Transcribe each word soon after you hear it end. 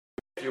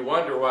If you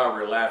wonder why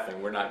we're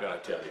laughing, we're not going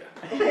to tell you.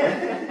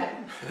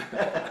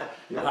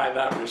 You might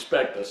not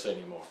respect us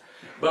anymore,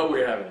 but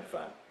we're having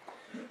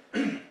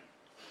fun.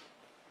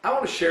 I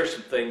want to share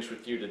some things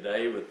with you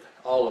today, with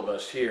all of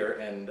us here,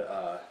 and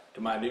to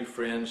my new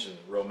friends in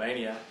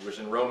Romania. I was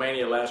in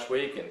Romania last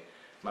week, and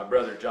my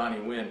brother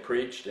Johnny Wynn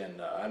preached,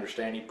 and I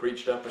understand he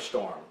preached up a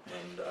storm,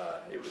 and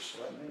it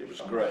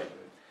was great.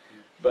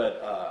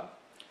 But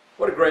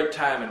what a great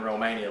time in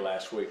Romania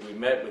last week. We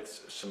met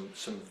with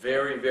some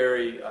very,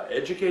 very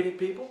educated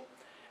people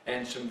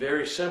and some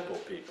very simple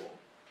people.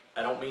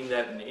 I don't mean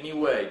that in any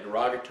way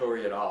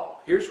derogatory at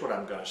all. Here's what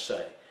I'm going to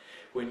say.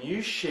 When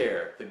you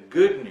share the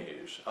good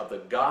news of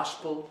the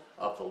gospel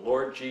of the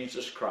Lord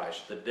Jesus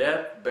Christ, the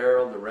death,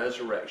 burial, the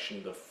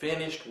resurrection, the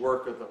finished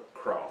work of the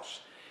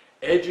cross,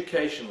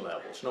 education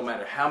levels, no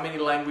matter how many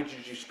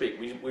languages you speak.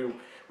 We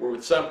were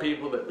with some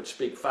people that would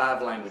speak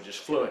 5 languages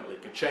fluently,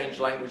 could change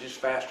languages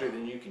faster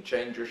than you can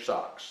change your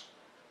socks.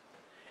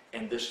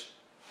 And this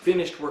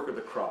finished work of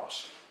the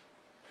cross,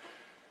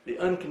 the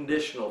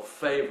unconditional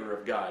favor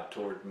of God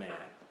toward man,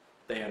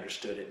 they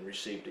understood it and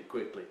received it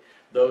quickly.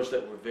 Those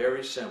that were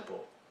very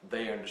simple,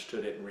 they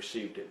understood it and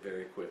received it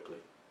very quickly.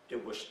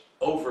 It was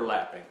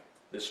overlapping,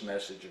 this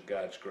message of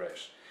God's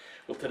grace.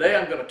 Well, today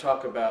I'm going to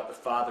talk about the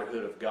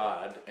fatherhood of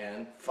God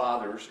and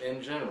fathers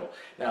in general.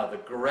 Now, the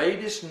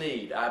greatest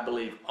need, I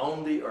believe,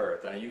 on the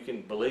earth, now you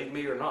can believe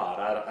me or not,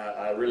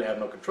 I really have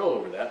no control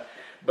over that,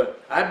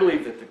 but I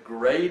believe that the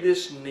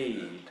greatest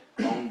need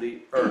on the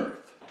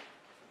earth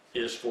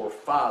is for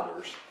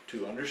fathers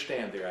to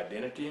understand their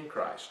identity in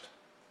Christ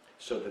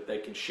so that they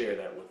can share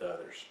that with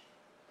others.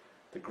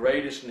 The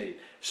greatest need.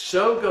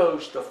 So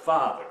goes the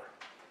father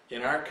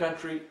in our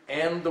country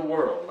and the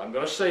world. I'm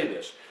going to say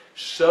this.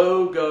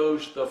 So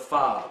goes the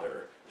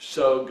father,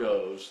 so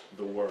goes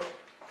the world.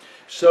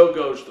 So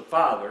goes the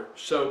father,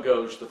 so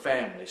goes the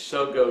family.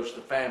 So goes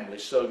the family,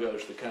 so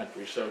goes the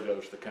country. So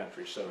goes the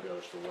country, so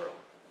goes the world.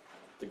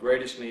 The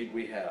greatest need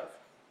we have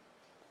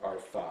are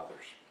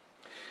fathers.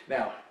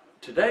 Now,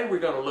 today we're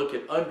going to look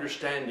at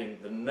understanding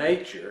the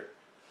nature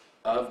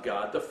of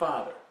God the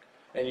Father.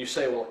 And you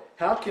say, well,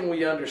 how can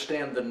we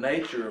understand the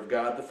nature of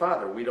God the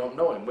Father? We don't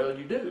know Him. Well,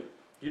 you do.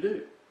 You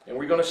do. And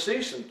we're going to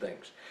see some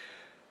things.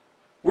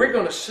 We're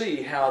going to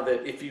see how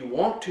that if you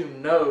want to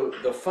know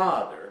the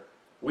Father,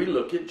 we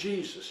look at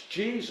Jesus.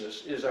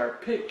 Jesus is our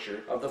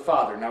picture of the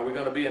Father. Now, we're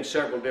going to be in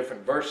several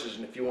different verses,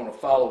 and if you want to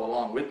follow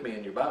along with me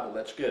in your Bible,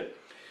 that's good.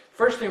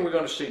 First thing we're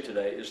going to see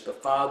today is the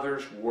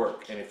Father's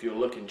work. And if you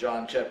look in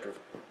John chapter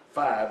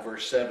 5,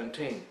 verse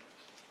 17,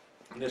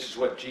 and this is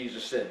what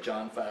Jesus said,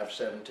 John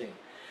 5:17.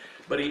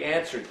 But He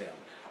answered them,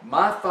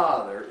 My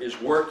Father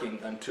is working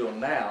until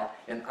now,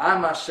 and I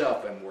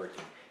myself am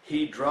working.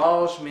 He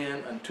draws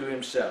men unto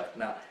Himself.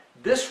 Now,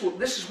 this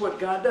is what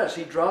God does.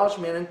 He draws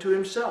men unto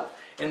Himself.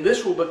 And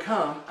this will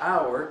become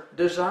our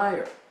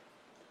desire.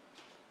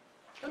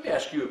 Let me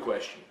ask you a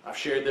question. I've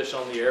shared this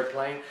on the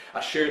airplane.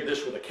 I shared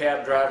this with a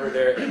cab driver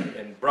there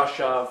in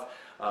Brașov,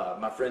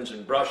 my friends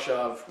in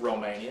Brașov,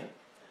 Romania.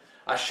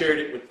 I shared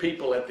it with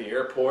people at the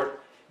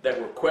airport that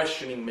were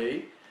questioning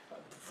me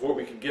before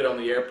we could get on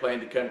the airplane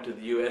to come to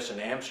the U.S. in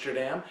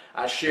Amsterdam.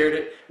 I shared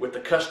it with the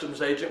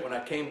customs agent when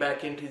I came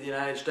back into the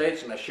United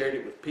States, and I shared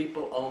it with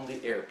people on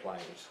the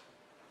airplanes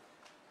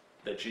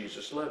that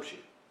Jesus loves you.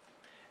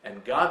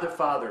 And God the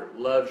Father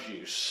loves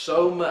you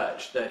so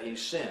much that He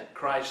sent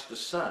Christ the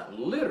Son,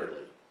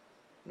 literally,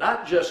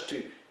 not just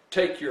to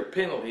take your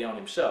penalty on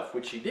Himself,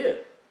 which He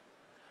did,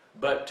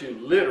 but to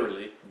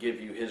literally give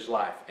you His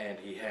life, and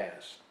He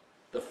has.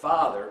 The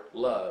Father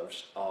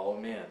loves all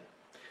men.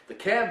 The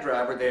cab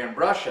driver there in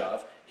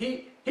Brașov,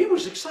 he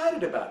was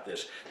excited about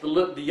this.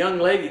 The young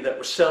lady that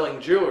was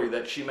selling jewelry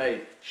that she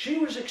made, she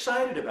was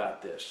excited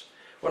about this.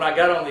 When I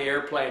got on the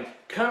airplane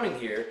coming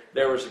here,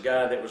 there was a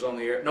guy that was on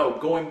the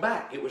going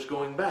back. It was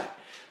going back.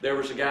 There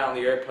was a guy on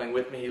the airplane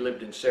with me. He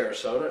lived in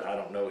Sarasota. I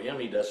don't know him.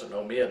 He doesn't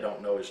know me. I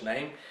don't know his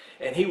name.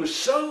 And he was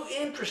so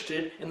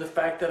interested in the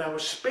fact that I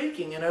was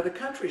speaking in other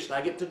countries. And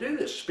I get to do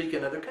this, speak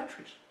in other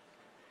countries.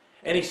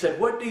 And he said,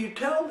 what do you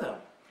tell them?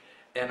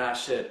 And I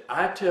said,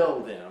 I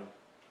tell them,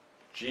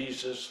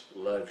 Jesus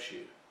loves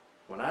you.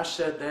 When I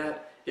said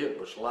that, it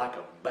was like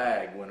a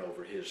bag went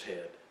over his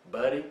head.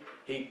 Buddy,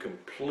 he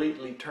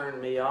completely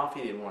turned me off.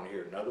 He didn't want to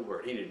hear another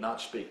word. He did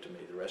not speak to me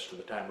the rest of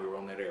the time we were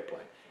on that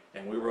airplane.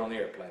 And we were on the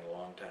airplane a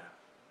long time.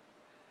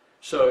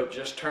 So it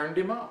just turned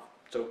him off.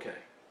 It's okay.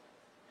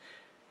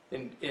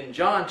 In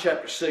John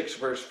chapter 6,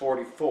 verse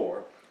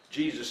 44,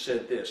 Jesus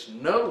said this,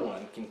 No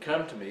one can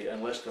come to me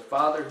unless the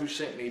Father who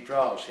sent me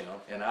draws him,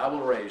 and I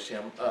will raise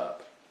him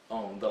up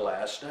on the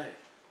last day.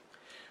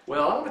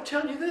 Well, I want to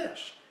tell you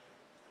this.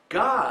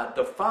 God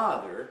the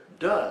Father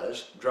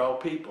does draw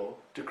people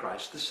to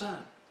Christ the Son.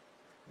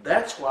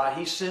 That's why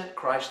He sent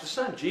Christ the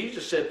Son.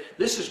 Jesus said,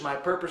 this is my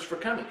purpose for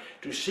coming,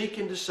 to seek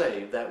and to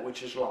save that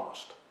which is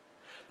lost.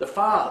 The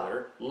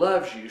Father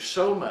loves you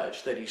so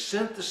much that He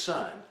sent the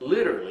Son,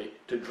 literally,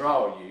 to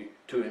draw you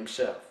to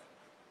Himself.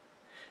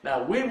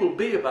 Now, we will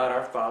be about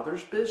our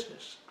Father's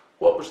business.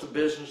 What was the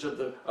business of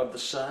the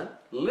Son?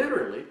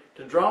 literally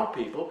to draw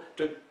people,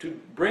 to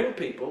bring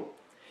people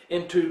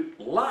into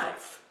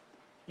life.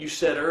 You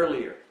said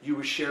earlier you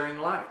were sharing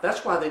life.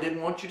 That's why they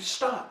didn't want you to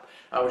stop.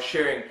 I was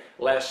sharing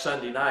last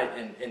Sunday night,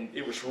 and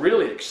it was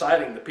really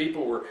exciting. The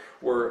people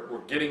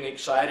were getting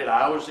excited.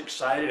 I was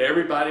excited.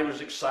 Everybody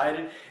was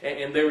excited.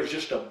 And there was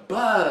just a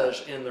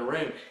buzz in the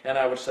room. And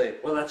I would say,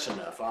 well, that's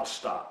enough. I'll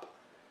stop.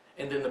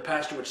 And then the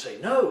pastor would say,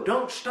 no,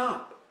 don't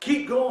stop.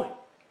 Keep going.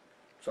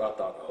 So I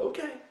thought,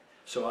 okay.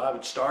 So I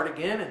would start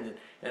again,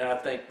 and I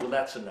think, well,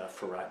 that's enough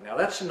for right now.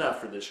 That's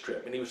enough for this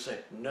trip. And he would say,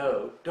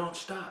 no, don't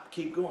stop.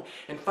 Keep going.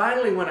 And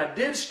finally, when I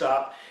did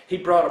stop, he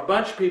brought a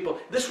bunch of people.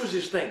 This was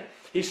his thing.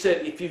 He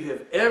said, if you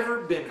have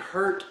ever been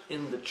hurt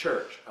in the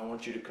church, I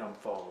want you to come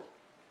forward.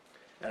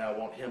 And I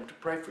want him to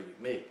pray for you,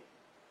 me.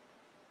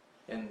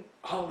 And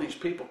all these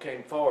people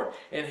came forward.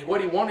 And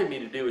what he wanted me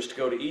to do is to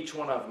go to each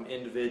one of them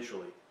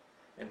individually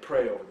and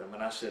pray over them.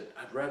 And I said,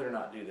 I'd rather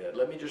not do that.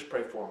 Let me just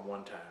pray for them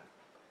one time.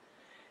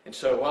 And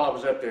so while I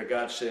was up there,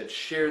 God said,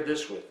 share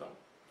this with them.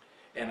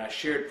 And I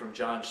shared from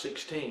John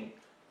 16,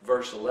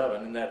 verse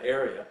 11, in that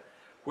area,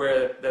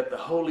 where that the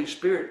Holy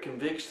Spirit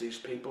convicts these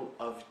people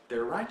of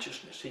their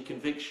righteousness. He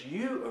convicts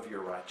you of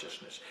your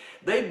righteousness.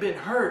 They've been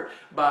hurt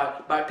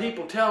by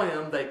people telling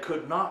them they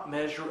could not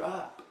measure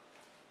up.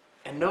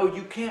 And no,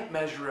 you can't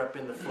measure up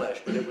in the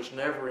flesh, but it was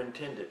never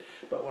intended.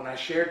 But when I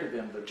shared to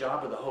them, the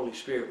job of the Holy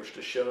Spirit was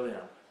to show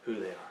them who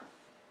they are.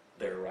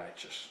 They're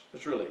righteous.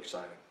 It's really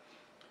exciting.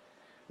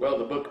 Well,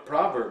 the book of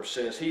Proverbs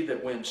says, he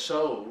that wins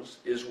souls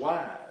is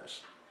wise.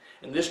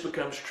 And this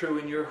becomes true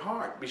in your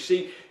heart. You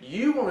see,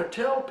 you want to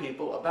tell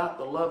people about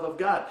the love of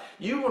God.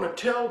 You want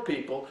to tell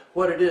people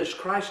what it is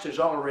Christ has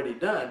already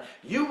done.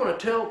 You want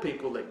to tell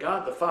people that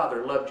God the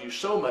Father loved you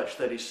so much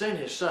that he sent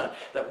his Son,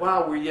 that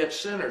while we're yet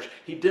sinners,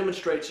 he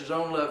demonstrates his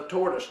own love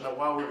toward us, and that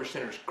while we were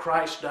sinners,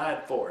 Christ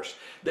died for us.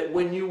 That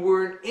when you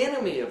were an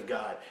enemy of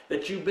God,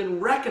 that you've been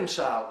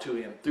reconciled to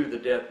him through the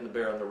death and the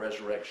burial and the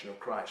resurrection of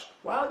Christ.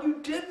 While you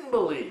didn't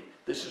believe,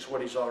 this is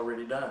what he's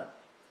already done.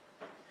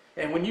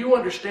 And when you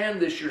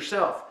understand this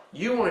yourself,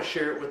 you want to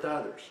share it with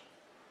others.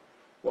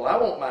 Well, I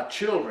want my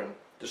children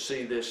to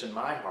see this in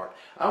my heart.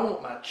 I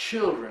want my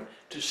children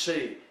to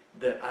see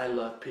that I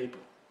love people.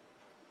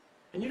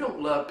 And you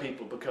don't love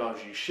people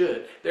because you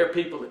should. There are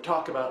people that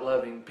talk about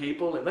loving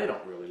people, and they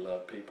don't really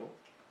love people.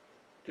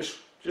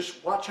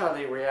 Just watch how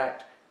they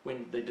react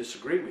when they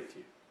disagree with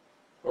you,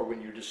 or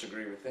when you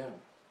disagree with them.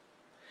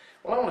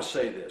 Well, I want to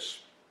say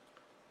this.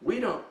 We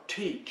don't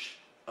teach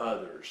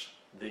others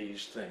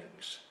these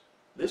things.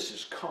 This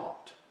is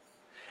caught.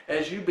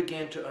 As you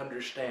begin to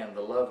understand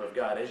the love of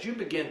God, as you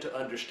begin to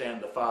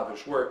understand the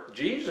Father's work,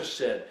 Jesus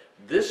said,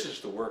 this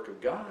is the work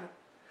of God,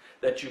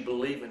 that you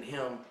believe in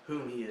him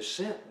whom he has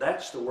sent.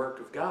 That's the work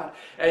of God.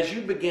 As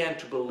you begin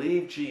to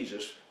believe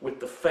Jesus with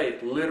the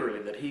faith,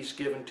 literally, that he's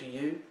given to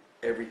you,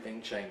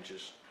 everything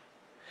changes.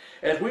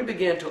 As we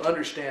begin to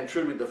understand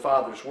truly the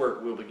Father's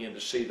work, we'll begin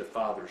to see the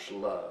Father's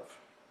love.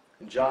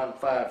 In John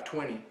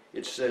 5:20,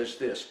 it says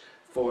this,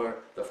 for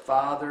the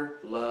Father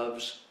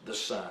loves the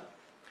Son.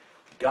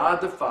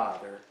 God the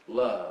Father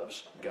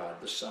loves God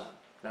the Son.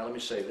 Now let me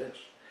say this.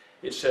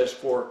 It says,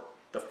 for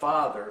the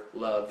Father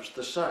loves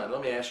the Son.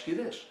 Let me ask you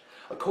this.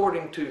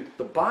 According to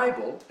the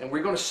Bible, and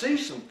we're going to see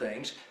some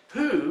things,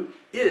 who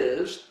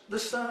is the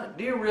Son?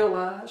 Do you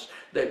realize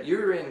that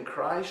you're in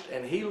Christ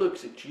and he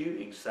looks at you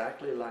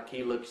exactly like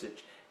he looks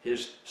at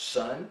his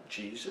Son,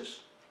 Jesus?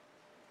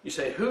 You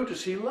say, who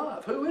does he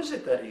love? Who is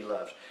it that he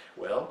loves?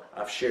 Well,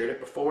 I've shared it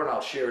before, and I'll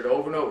share it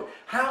over and over.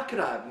 How could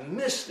I have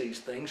missed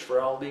these things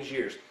for all these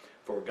years?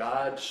 For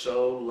God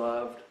so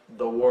loved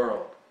the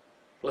world.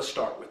 Let's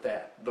start with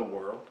that, the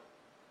world.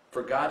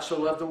 For God so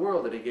loved the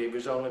world that he gave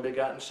his only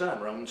begotten Son,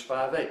 Romans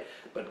 5:8.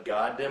 But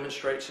God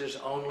demonstrates his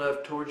own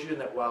love towards you, in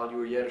that while you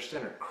were yet a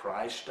sinner,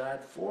 Christ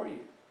died for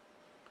you.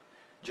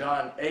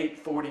 John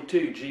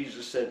 8:42,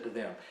 Jesus said to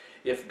them,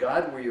 if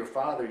God were your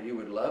Father, you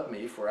would love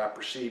me, for I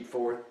proceed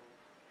forth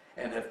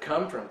and have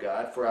come from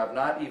God, for I have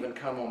not even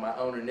come on my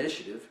own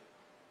initiative,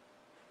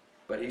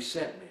 but he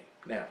sent me.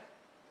 Now,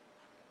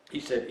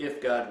 he said,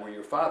 if God were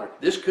your Father.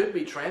 This could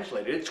be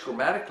translated. It's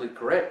grammatically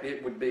correct.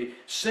 It would be,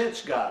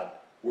 since God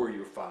were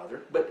your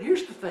Father. But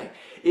here's the thing.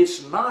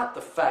 It's not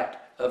the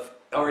fact of,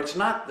 or it's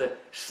not the,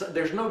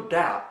 there's no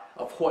doubt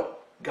of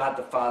what God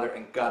the Father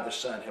and God the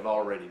Son have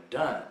already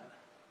done.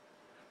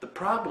 The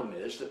problem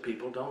is that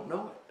people don't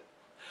know it.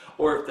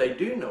 Or if they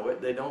do know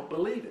it, they don't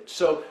believe it.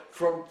 So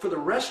for the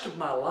rest of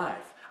my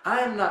life, I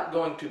am not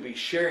going to be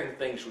sharing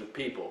things with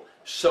people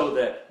so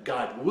that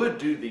God would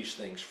do these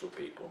things for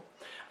people.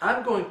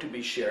 I'm going to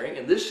be sharing,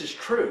 and this is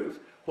true,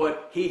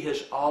 what he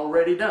has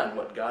already done,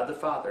 what God the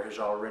Father has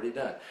already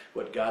done,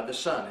 what God the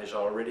Son has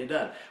already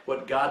done,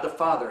 what God the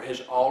Father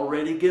has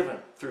already given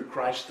through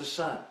Christ the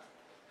Son.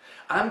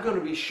 I'm going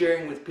to be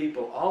sharing with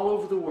people all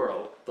over the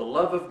world the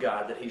love of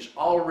God that he's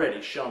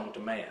already shown to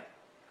man.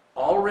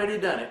 Already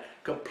done it,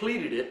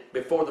 completed it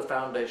before the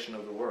foundation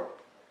of the world.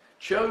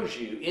 Chose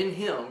you in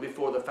him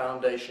before the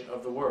foundation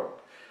of the world.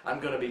 I'm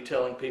going to be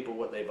telling people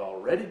what they've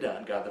already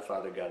done, God the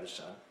Father, God the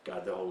Son,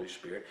 God the Holy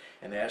Spirit,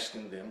 and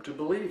asking them to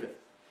believe it.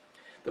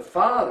 The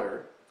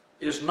Father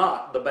is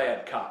not the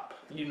bad cop.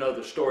 You know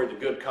the story, the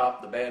good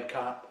cop, the bad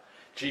cop.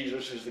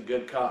 Jesus is the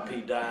good cop.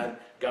 He died.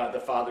 God the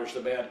Father's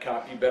the bad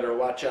cop. You better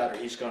watch out or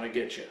he's going to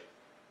get you.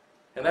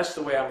 And that's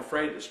the way I'm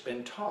afraid it's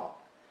been taught.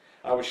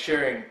 I was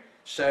sharing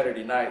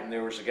Saturday night, and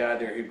there was a guy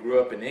there who grew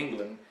up in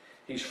England.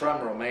 He's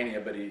from Romania,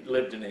 but he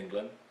lived in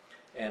England,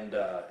 and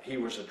he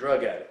was a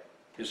drug addict.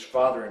 His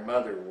father and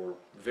mother were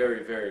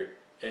very, very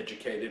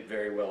educated,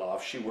 very well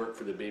off. She worked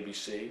for the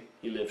BBC.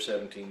 He lived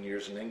 17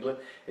 years in England,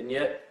 and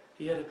yet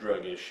he had a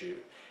drug issue,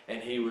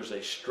 and he was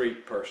a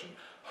street person.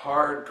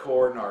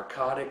 Hardcore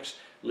narcotics,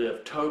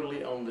 lived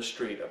totally on the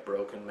street, a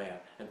broken man,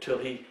 until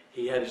he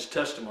had his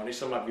testimony.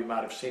 Some of you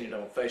might have seen it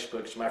on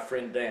Facebook. It's my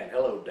friend Dan.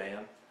 Hello,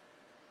 Dan.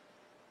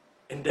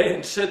 And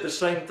Dan said the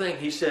same thing.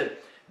 He said,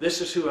 this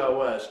is who I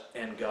was,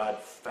 and God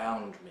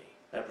found me.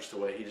 That was the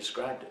way he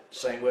described it.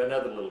 Same way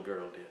another little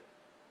girl did.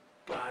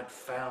 God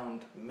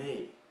found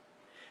me.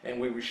 And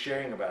we were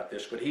sharing about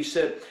this. But he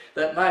said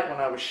that night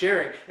when I was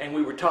sharing and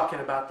we were talking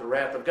about the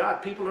wrath of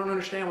God, people don't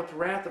understand what the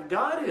wrath of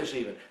God is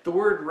even. The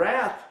word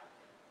wrath,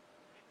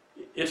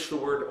 it's the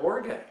word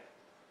orge.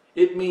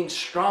 It means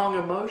strong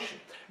emotion.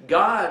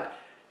 God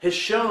has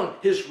shown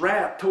his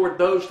wrath toward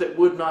those that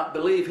would not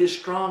believe, his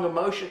strong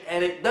emotion.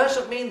 And it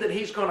doesn't mean that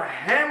he's going to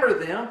hammer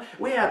them.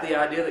 We have the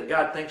idea that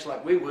God thinks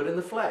like we would in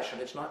the flesh,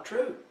 and it's not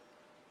true.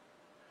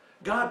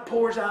 God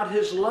pours out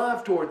his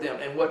love toward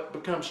them, and what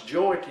becomes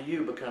joy to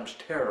you becomes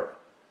terror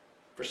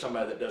for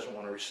somebody that doesn't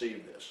want to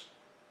receive this.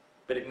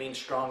 But it means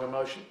strong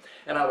emotion.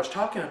 And I was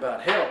talking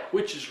about hell,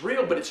 which is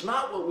real, but it's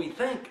not what we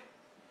think.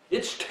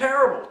 It's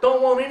terrible.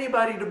 Don't want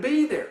anybody to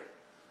be there.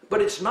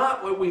 But it's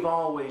not what we've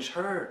always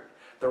heard.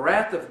 The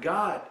wrath of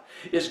God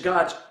is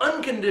God's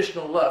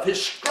unconditional love,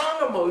 his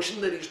strong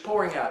emotion that he's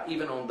pouring out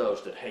even on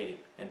those that hate him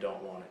and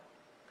don't want it.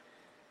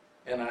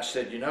 And I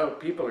said, you know,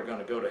 people are going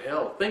to go to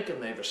hell thinking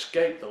they've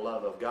escaped the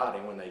love of God,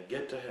 and when they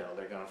get to hell,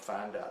 they're going to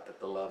find out that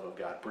the love of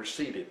God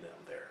preceded them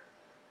there.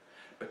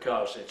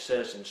 Because it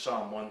says in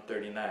Psalm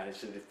 139, it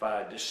says, if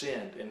I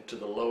descend into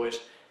the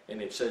lowest, and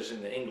it says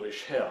in the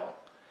English, hell,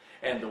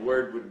 and the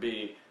word would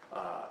be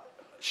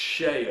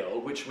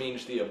Sheol, which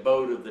means the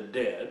abode of the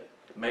dead,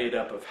 made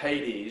up of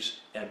Hades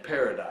and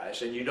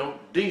paradise, and you don't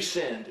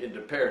descend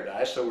into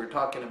paradise, so we're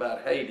talking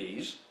about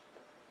Hades.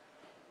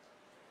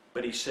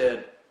 But he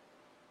said,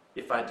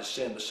 if I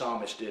descend, the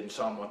psalmist did in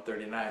Psalm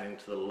 139,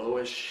 into the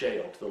lowest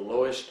Sheol, to the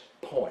lowest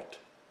point,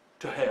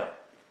 to hell,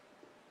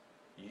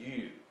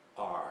 you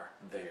are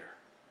there.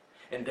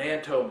 And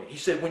Dan told me, he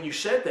said, when you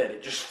said that,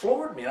 it just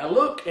floored me. I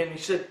looked, and he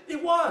said,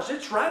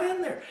 it's right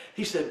in there.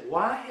 He said,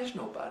 why has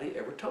nobody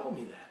ever told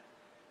me that?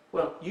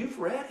 Well, you've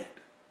read it.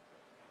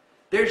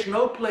 There's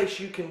no place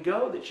you can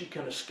go that you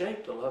can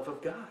escape the love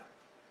of God.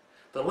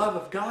 The love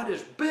of God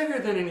is bigger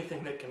than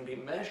anything that can be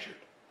measured.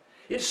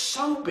 It's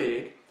so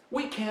big,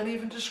 we can't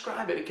even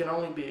describe it. It can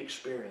only be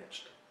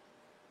experienced.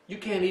 You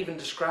can't even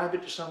describe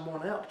it to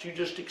someone else. You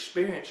just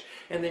experience.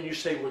 And then you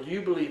say, well,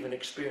 you believe and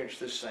experience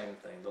this same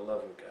thing, the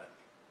love of God.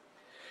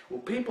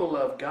 Well, people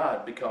love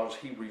God because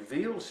he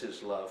reveals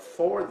his love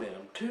for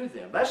them, to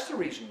them. That's the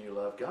reason you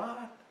love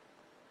God.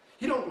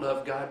 You don't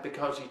love God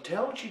because he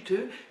tells you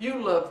to.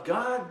 You love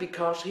God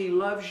because he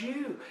loves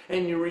you.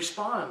 And you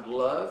respond.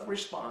 Love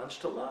responds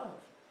to love.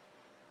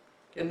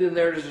 And then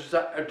there's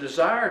a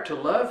desire to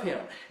love him.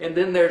 And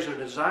then there's a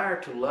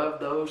desire to love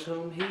those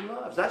whom he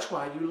loves. That's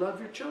why you love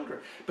your children.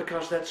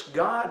 Because that's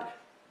God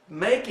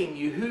making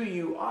you who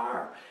you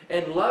are.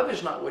 And love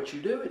is not what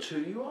you do, it's who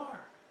you are.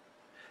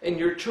 And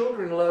your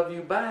children love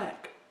you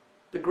back.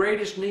 The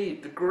greatest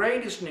need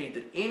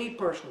that any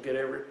person could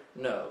ever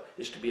know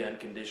is to be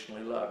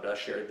unconditionally loved. I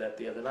shared that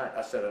the other night.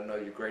 I said, I know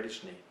your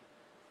greatest need.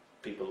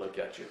 People look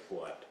at you,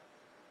 what?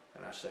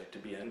 And I say, to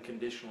be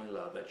unconditionally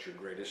loved, that's your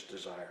greatest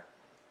desire.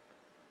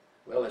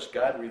 Well, as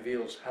God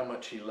reveals how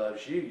much he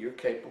loves you, you're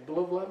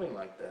capable of loving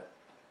like that.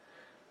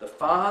 The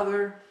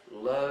Father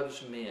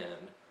loves men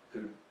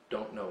who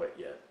don't know it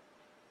yet.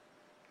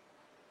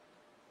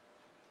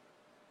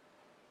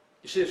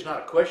 You see, it's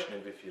not a question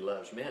of if he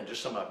loves men,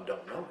 just some of them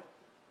don't know it.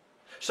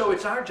 So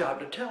it's our job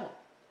to tell them.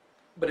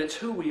 But it's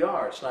who we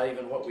are, it's not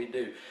even what we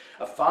do.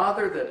 A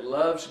father that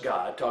loves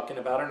God, talking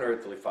about an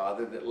earthly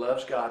father that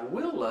loves God,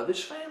 will love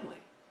his family.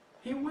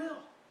 He will.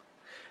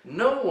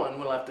 No one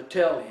will have to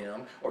tell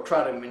him or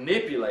try to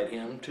manipulate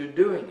him to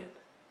doing it.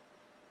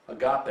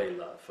 Agape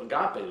love.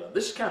 Agape love.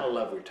 This is the kind of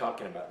love we're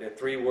talking about. There are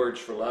three words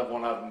for love.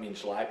 One of them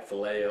means like,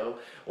 phileo.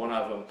 One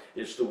of them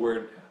is the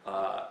word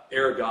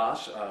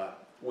ergos.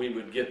 We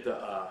would get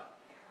the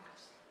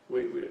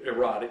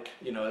erotic.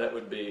 You know, that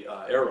would be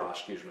eros,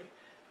 excuse me.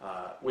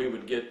 We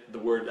would get the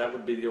word, that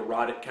would be the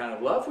erotic kind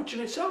of love, which in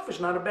itself is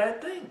not a bad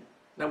thing.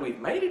 Now, we've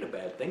made it a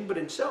bad thing, but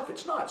in itself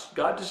it's not.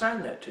 God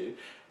designed that too.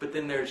 But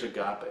then there's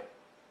agape.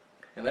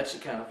 And that's the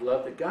kind of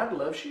love that God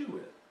loves you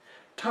with.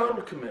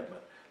 Total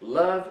commitment.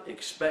 Love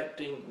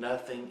expecting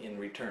nothing in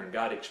return.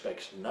 God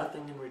expects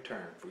nothing in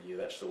return for you.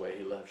 That's the way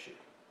he loves you.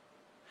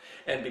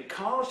 And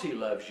because he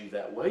loves you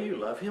that way, you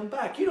love him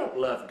back. You don't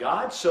love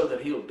God so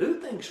that he'll do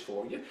things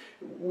for you.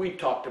 We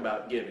talked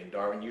about giving,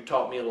 Darwin. You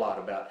taught me a lot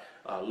about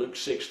Luke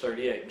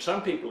 6:38. And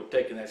some people have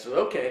taken that and said,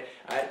 okay,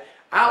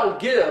 I'll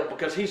give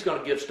because he's going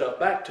to give stuff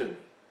back to me.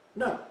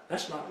 No,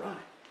 that's not right.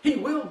 He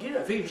will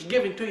give. He was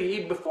giving to you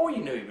even before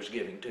you knew he was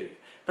giving to you.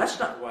 That's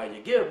not why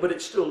you give, but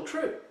it's still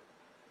true.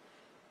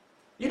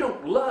 You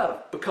don't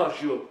love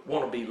because you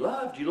want to be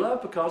loved. You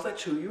love because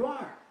that's who you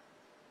are.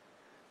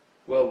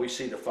 Well, we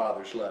see the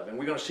Father's love, and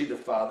we're going to see the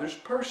Father's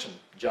person.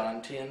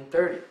 John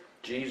 10:30.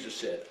 Jesus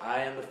said,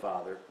 I and the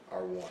Father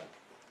are one.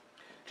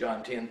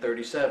 John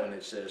 10:37,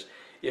 it says,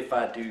 if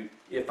I do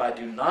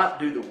not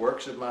do the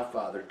works of my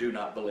Father, do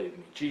not believe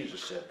me.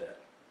 Jesus said that.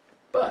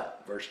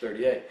 But, verse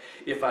 38,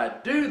 if I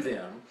do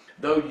them,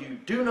 though you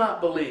do not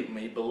believe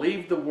me,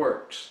 believe the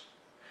works,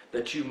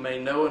 that you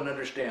may know and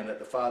understand that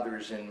the Father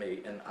is in me,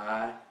 and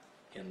I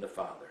in the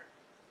Father.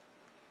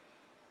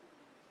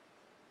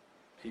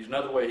 Here's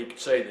another way he could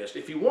say this.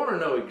 If you want to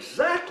know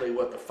exactly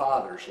what the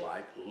Father's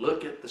like,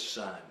 look at the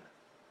Son.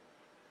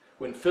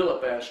 When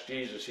Philip asked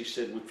Jesus, he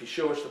said, if you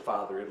show us the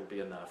Father, it'll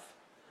be enough.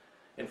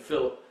 And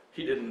Philip,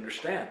 he didn't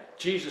understand.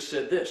 Jesus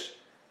said this,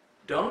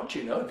 don't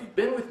you know, if you've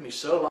been with me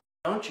so long,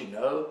 don't you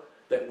know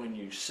that when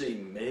you see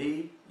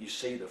me, you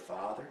see the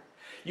Father?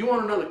 You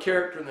want to know the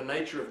character and the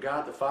nature of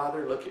God the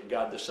Father? Look at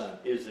God the Son.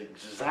 It is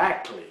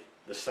exactly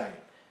the same.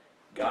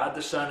 God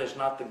the Son is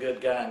not the good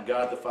guy and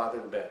God the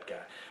Father the bad guy.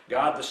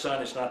 God the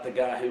Son is not the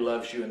guy who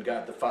loves you and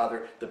God the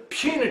Father the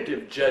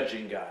punitive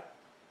judging God.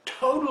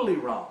 Totally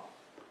wrong.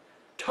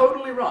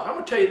 Totally wrong. I'm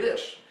going to tell you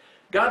this.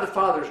 God the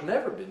Father has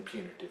never been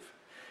punitive.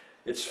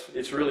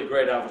 It's really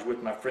great. I was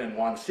with my friend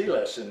Juan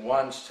Silas, and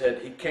Juan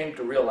said he came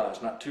to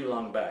realize not too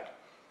long back,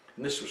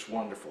 and this was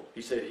wonderful.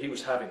 He said he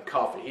was having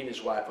coffee, he and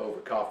his wife over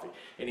coffee,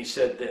 and he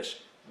said this,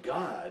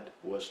 God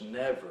was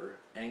never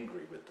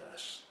angry with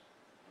us.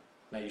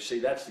 Now you see,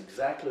 that's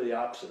exactly the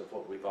opposite of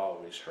what we've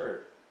always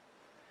heard.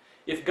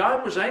 If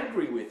God was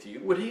angry with you,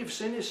 would he have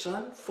sent his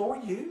Son for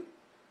you?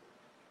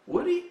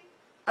 Would he?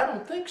 I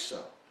don't think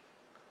so.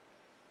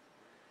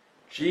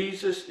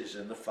 Jesus is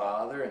in the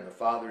Father, and the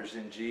Father is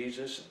in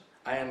Jesus, and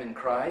I am in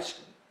Christ.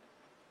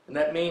 And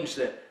that means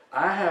that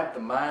I have the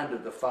mind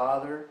of the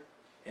Father,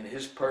 and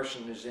his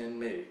person is in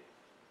me.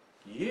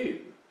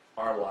 You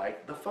are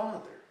like the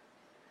Father,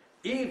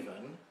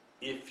 even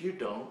if you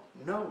don't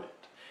know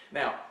it.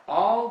 Now,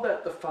 all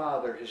that the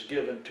Father has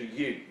given to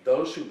you,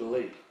 those who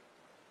believe,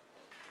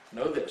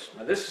 know this.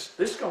 Now, this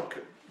is going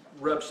to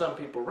rub some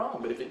people wrong,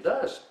 but if it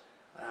does,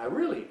 I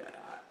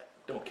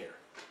don't care.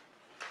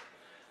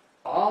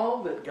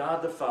 All that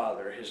God the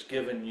Father has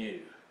given you,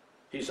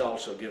 he's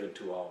also given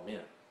to all men.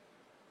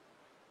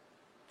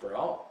 For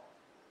all.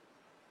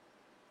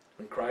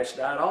 When Christ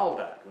died, all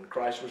died. When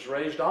Christ was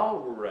raised, all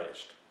were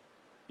raised.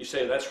 You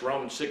say that's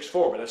Romans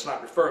 6:4, but that's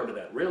not referring to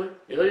that. Really?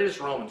 It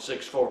is Romans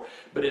 6:4,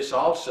 but it's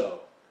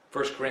also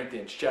 1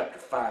 Corinthians chapter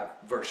 5,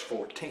 verse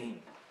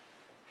 14.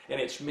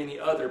 And it's many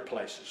other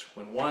places.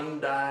 When one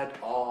died,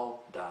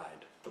 all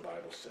died, the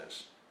Bible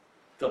says.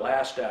 The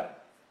last Adam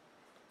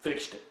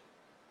fixed it.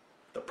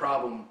 The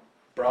problem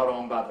brought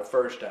on by the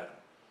first Adam.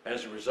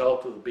 As a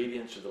result of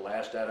obedience to the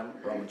last Adam,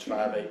 Romans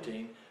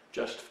 5:18,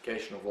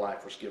 justification of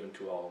life was given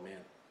to all men.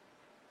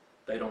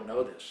 They don't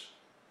know this.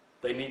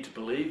 They need to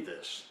believe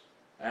this.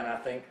 And I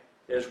think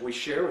as we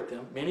share with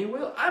them, many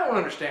will. I don't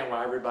understand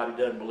why everybody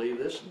doesn't believe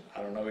this, and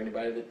I don't know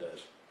anybody that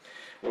does.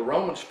 Well,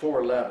 Romans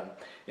 4:11,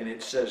 and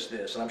it says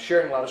this, and I'm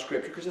sharing a lot of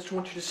scripture because I just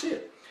want you to see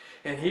it.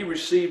 And he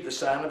received the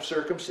sign of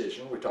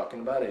circumcision, we're talking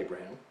about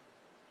Abraham,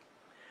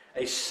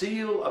 a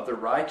seal of the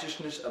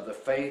righteousness of the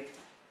faith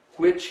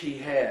which he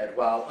had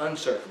while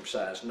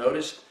uncircumcised.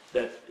 Notice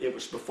that it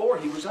was before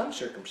he was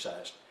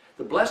uncircumcised.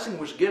 The blessing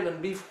was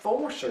given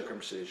before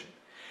circumcision,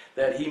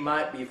 that he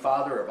might be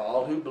father of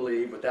all who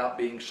believe without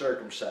being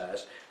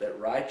circumcised, that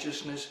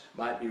righteousness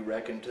might be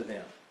reckoned to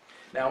them.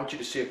 Now I want you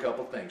to see a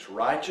couple things.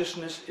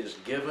 Righteousness is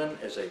given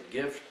as a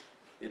gift.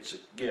 It's a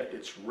gift.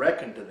 It's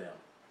reckoned to them.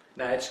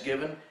 Now it's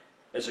given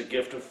as a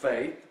gift of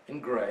faith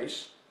and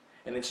grace,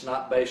 and it's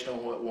not based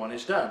on what one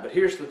has done. But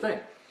here's the thing.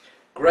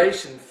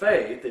 Grace and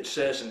faith, it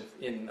says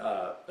in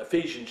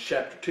Ephesians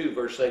chapter 2,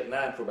 verse 8 and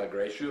 9, for by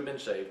grace you have been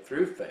saved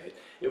through faith.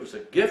 It was a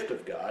gift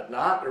of God,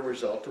 not a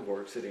result of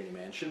works that any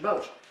man should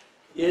boast.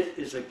 It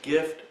is a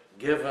gift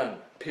given,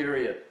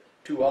 period,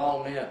 to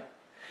all men.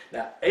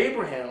 Now,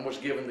 Abraham was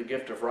given the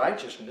gift of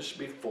righteousness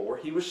before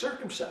he was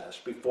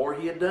circumcised, before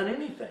he had done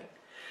anything.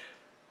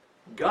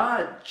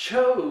 God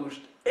chose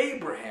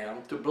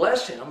Abraham to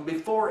bless him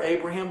before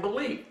Abraham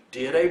believed.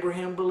 Did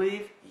Abraham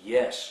believe?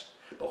 Yes.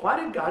 But why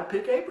did God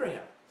pick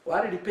Abraham?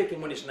 Why did he pick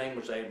him when his name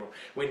was Abram,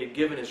 when he'd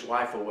given his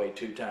wife away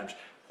 2 times?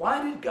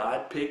 Why did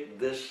God pick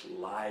this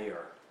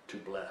liar to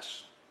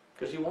bless?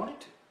 Because he wanted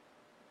to.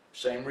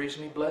 Same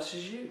reason he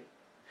blesses you.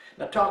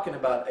 Now, talking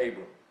about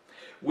Abram,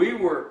 we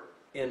were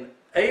in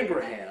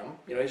Abraham,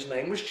 his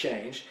name was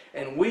changed,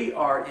 and we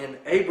are in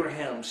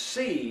Abraham's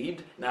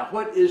seed. Now,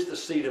 what is the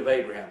seed of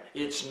Abraham?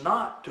 It's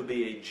not to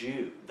be a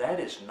Jew. That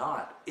is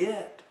not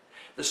it.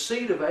 The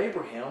seed of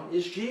Abraham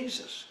is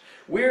Jesus.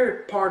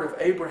 We're part of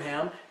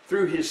Abraham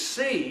through his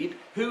seed,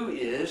 who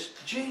is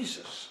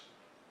Jesus.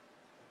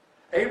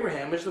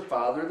 Abraham is the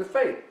father of the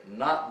faith,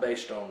 not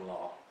based on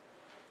law.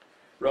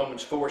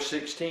 Romans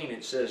 4:16,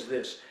 it says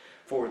this,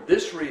 for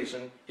this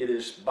reason it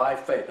is by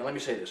faith. Now let me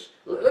say this.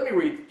 Let me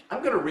read.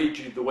 I'm going to read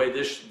you the way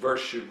this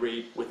verse should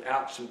read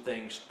without some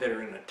things that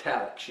are in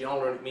italics. You all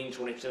know what it means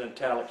when it's in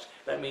italics.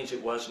 That means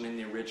it wasn't in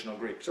the original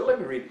Greek. So let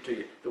me read it to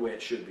you the way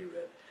it should be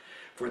read.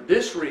 For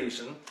this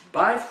reason,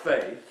 by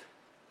faith,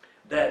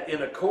 that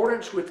in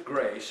accordance with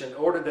grace, in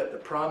order that the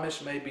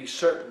promise may be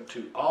certain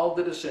to all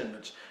the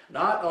descendants,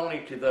 not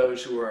only to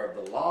those who are of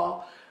the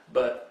law,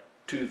 but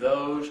to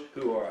those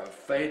who are of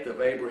faith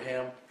of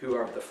Abraham, who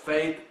are of the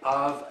faith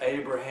of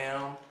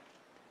Abraham.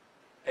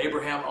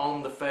 Abraham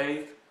owned the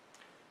faith.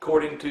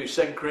 According to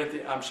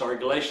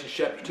Galatians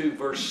chapter 2,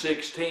 verse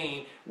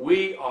 16,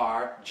 we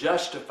are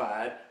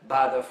justified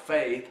by the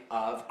faith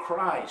of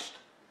Christ.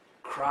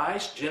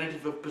 Christ,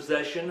 genitive of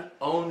possession,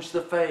 owns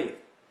the faith.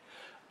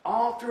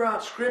 All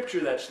throughout Scripture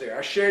that's there.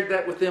 I shared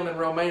that with them in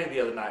Romania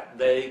the other night.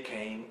 They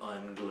came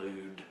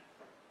unglued.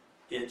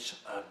 It's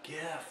a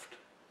gift.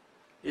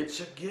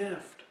 It's a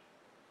gift.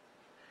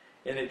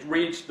 And it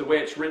reads the way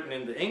it's written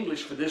in the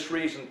English, for this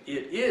reason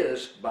it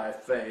is by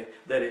faith,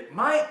 that it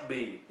might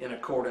be in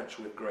accordance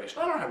with grace.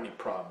 I don't have any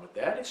problem with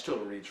that. It still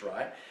reads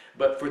right.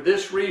 But for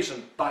this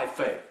reason, by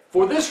faith.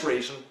 For this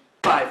reason,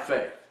 by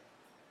faith.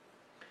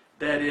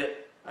 That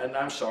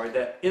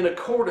in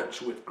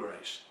accordance with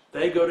grace.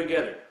 They go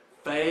together.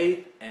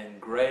 Faith and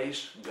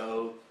grace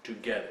go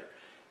together.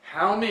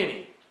 How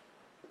many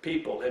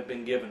people have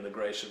been given the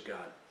grace of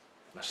God?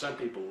 Now some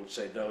people would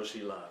say those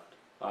he loved.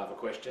 I have a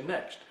question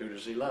next. Who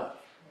does he love?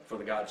 For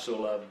the God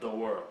so loved the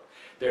world.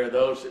 There are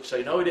those that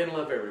say, no, he didn't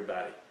love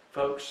everybody.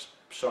 Folks,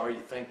 sorry you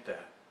think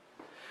that.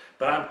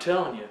 But I'm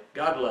telling you,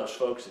 God loves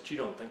folks that you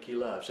don't think he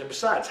loves. And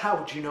besides, how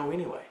would you know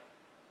anyway?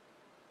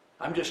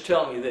 I'm just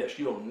telling you this.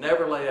 You'll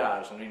never lay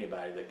eyes on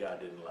anybody that God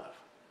didn't love.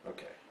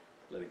 Okay,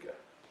 let it go.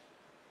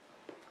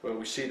 Well,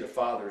 we see the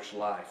Father's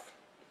life.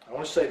 I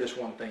want to say this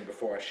one thing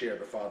before I share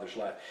the Father's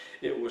life.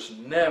 It was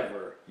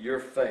never your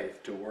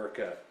faith to work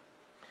up.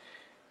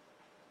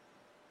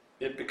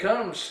 It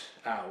becomes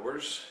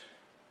ours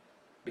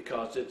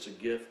because it's a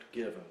gift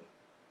given.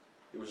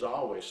 It was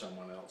always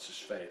someone else's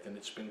faith, and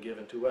it's been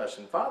given to us.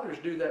 And fathers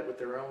do that with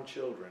their own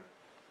children.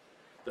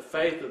 The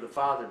faith of the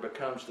Father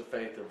becomes the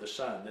faith of the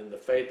Son. Then the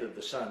faith of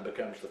the Son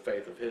becomes the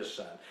faith of his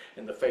Son.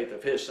 And the faith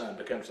of his Son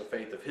becomes the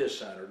faith of his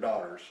son or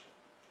daughters.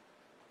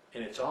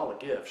 And it's all a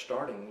gift,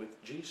 starting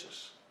with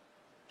Jesus.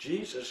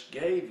 Jesus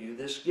gave you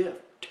this gift.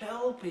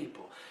 Tell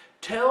people.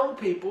 Tell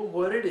people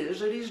what it is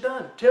that he's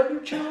done. Tell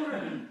your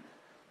children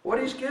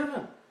what he's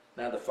given.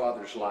 Now the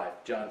Father's life,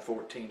 John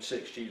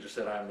 14:6, Jesus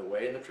said, I am the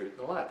way and the truth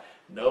and the life.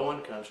 No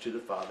one comes to the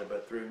Father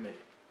but through me.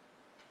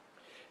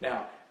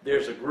 Now,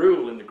 there's a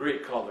rule in the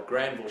Greek called the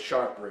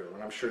Granville-Sharp rule,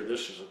 and I'm sure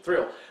this is a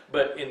thrill,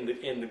 but in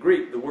the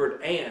Greek, the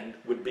word and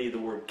would be the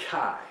word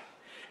kai.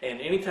 And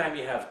anytime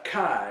you have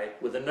kai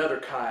with another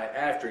kai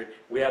after it,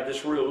 we have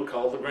this rule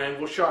called the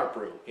Granville-Sharp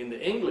rule. In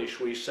the English,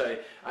 we say,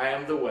 I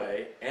am the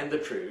way and the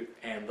truth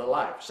and the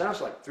life. Sounds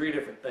like three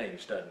different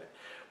things, doesn't it?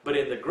 But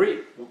in the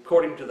Greek,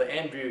 according to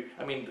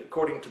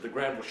the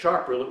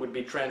Granville-Sharp rule, it would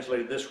be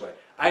translated this way.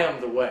 I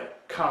am the way,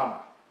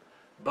 comma,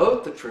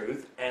 both the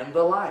truth and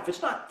the life.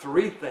 It's not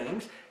three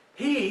things.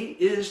 He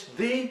is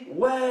the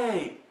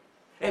way.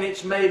 And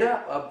it's made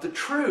up of the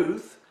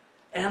truth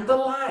and the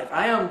life.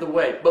 I am the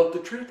way, both the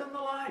truth and the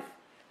life.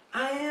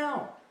 I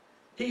am.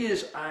 He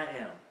is I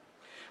am.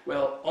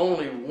 Well,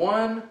 only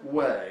one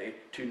way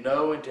to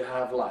know and to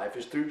have life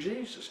is through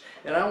Jesus.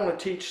 And I want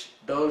to teach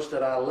those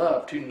that I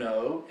love to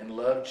know and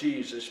love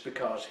Jesus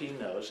because he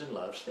knows and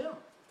loves them.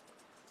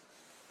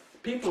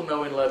 People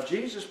know and love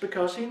Jesus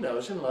because he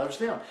knows and loves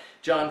them.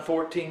 John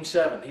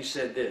 14:7, he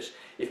said this,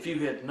 if you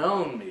had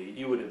known me,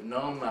 you would have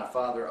known my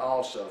Father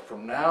also.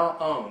 From now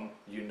on,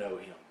 you know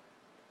him.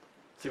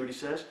 See what he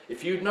says?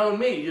 If you'd known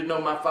me, you'd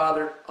know my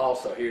Father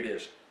also. Here it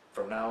is.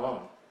 From now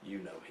on, you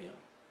know him.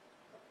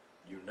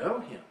 You know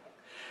him.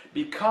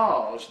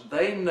 Because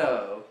they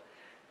know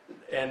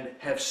and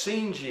have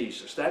seen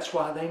Jesus. That's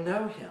why they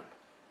know him.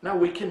 Now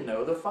we can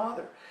know the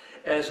Father.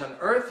 As an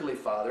earthly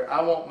father,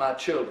 I want my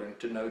children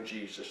to know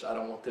Jesus. I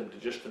don't want them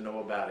just to know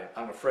about him.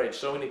 I'm afraid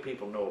so many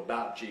people know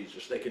about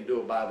Jesus. They can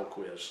do a Bible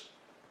quiz.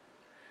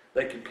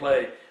 They can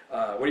play,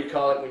 what do you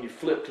call it when you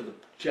flip to the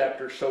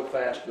chapter so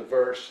fast, the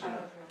verse?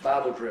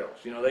 Bible drills.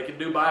 You know, they can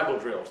do Bible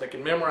drills. They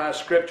can memorize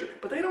Scripture.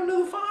 But they don't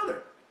know the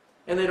Father.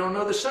 And they don't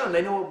know the Son.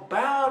 They know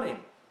about him.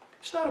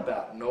 It's not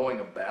about knowing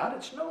about,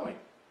 it's knowing.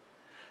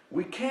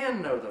 We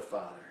can know the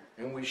Father,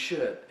 and we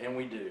should, and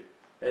we do,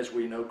 as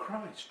we know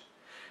Christ.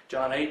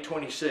 John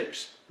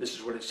 8:26, this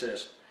is what it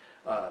says.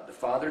 The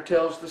Father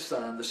tells the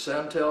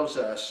Son tells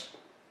us,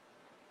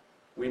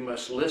 we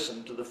must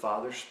listen to the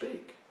Father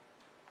speak.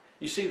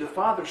 You see, the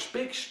Father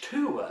speaks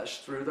to us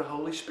through the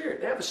Holy Spirit.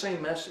 They have the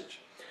same message.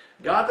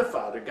 God the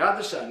Father, God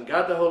the Son,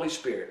 God the Holy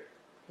Spirit.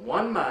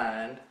 One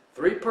mind,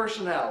 three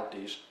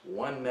personalities,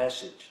 one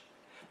message.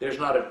 There's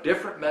not a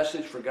different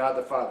message for God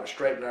the Father,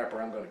 straighten up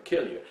or I'm going to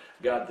kill you.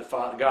 God the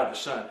Father, God the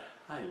Son,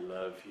 I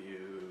love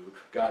you.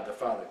 God the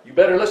Father, you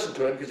better listen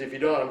to him, because if you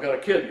don't, I'm going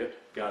to kill you.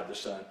 God the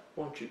Son,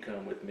 won't you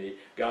come with me?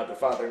 God the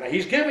Father, now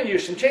he's giving you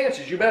some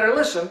chances. You better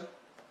listen.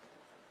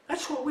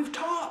 That's what we've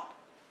taught.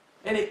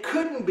 And it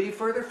couldn't be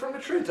further from the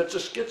truth. That's a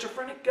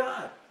schizophrenic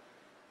God.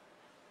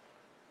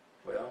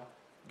 Well,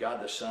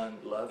 God the Son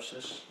loves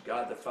us,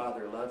 God the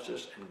Father loves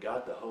us, and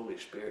God the Holy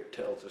Spirit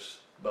tells us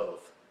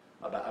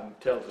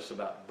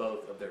about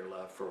both of their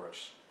love for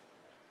us.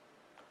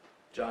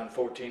 John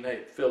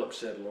 14:8, Philip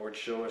said, Lord,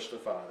 show us the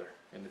Father,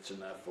 and it's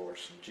enough for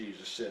us. And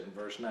Jesus said in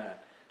verse 9,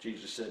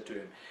 Jesus said to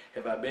him,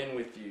 have I been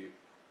with you?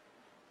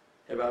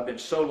 Have I been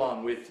so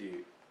long with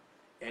you,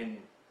 and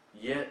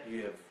yet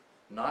you have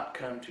not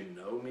come to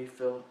know me,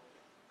 Philip?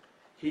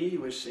 He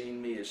who has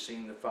seen me has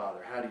seen the Father.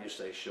 How do you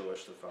say, show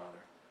us the Father?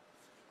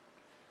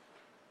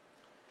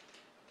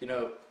 You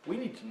know, we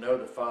need to know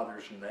the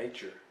Father's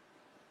nature.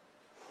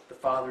 The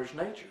Father's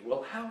nature.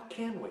 Well, how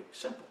can we?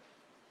 Simple.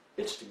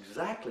 It's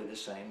exactly the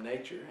same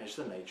nature as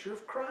the nature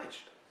of Christ.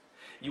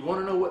 You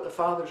want to know what the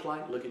Father's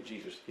like? Look at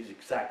Jesus. He's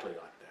exactly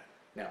like that.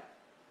 Now,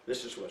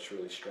 this is what's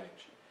really strange.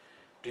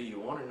 Do you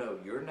want to know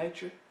your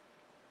nature?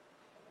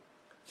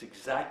 It's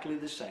exactly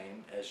the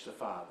same as the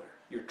Father,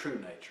 your true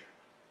nature.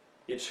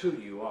 It's who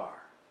you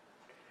are.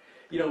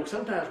 You know,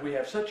 sometimes we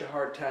have such a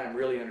hard time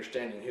really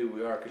understanding who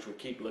we are because we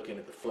keep looking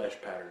at the flesh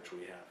patterns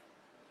we have.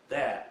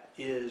 That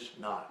is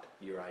not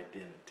your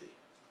identity.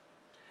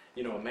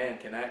 You know, a man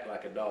can act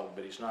like a dog,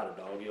 but he's not a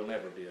dog. He'll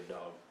never be a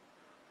dog.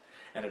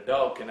 And a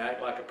dog can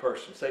act like a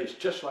person. Say he's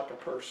just like a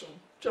person,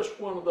 just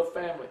one of the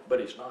family, but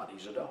he's not.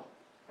 He's a dog.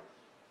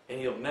 And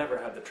he'll never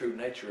have the true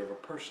nature of a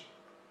person.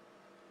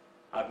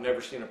 I've never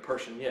seen a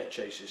person yet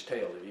chase his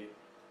tail, have you?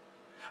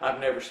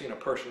 I've never seen a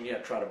person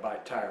yet try to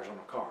bite tires on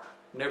a car.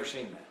 Never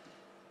seen that.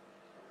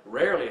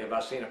 Rarely have I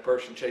seen a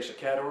person chase a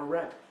cat or a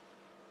rabbit.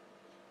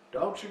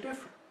 Dogs are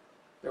different.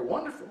 They're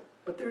wonderful,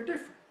 but they're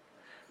different.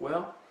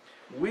 Well,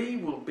 we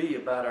will be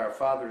about our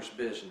Father's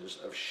business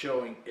of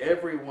showing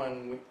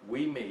everyone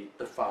we meet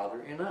the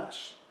Father in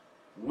us.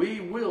 We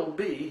will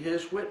be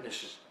His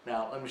witnesses.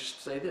 Now, let me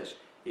say this.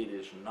 It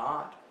is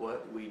not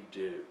what we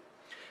do.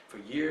 For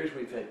years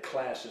we've had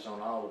classes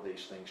on all of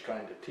these things,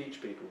 trying to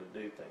teach people to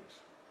do things.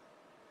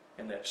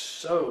 And that's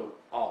so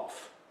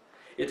off.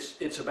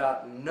 It's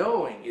about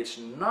knowing. It's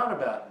not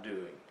about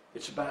doing.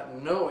 It's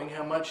about knowing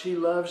how much He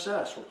loves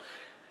us.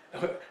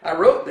 Well, I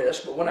wrote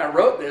this, but when I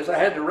wrote this, I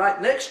had to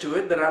write next to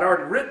it that I'd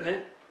already written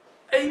it,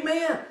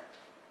 Amen.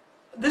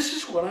 This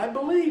is what I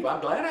believe.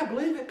 I'm glad I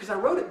believe it because I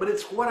wrote it, but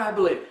it's what I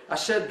believe. I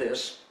said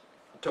this.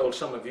 I told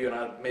some of you, and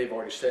I may have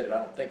already said it. I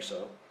don't think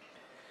so.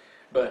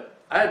 But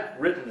I had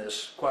written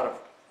this quite a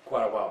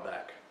while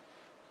back.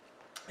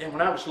 And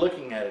when I was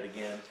looking at it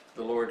again,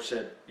 the Lord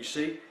said, you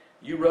see,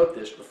 you wrote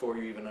this before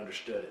you even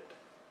understood it.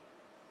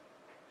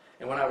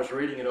 And when I was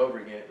reading it over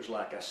again, it was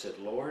like I said,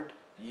 Lord,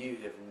 you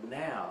have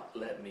now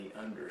let me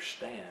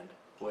understand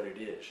what it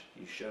is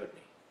you showed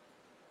me.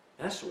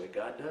 And that's the way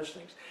God does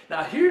things.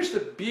 Now here's the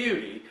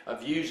beauty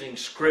of using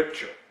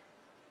Scripture.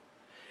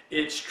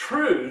 It's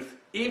truth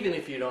even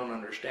if you don't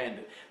understand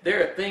it.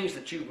 There are things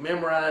that you've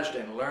memorized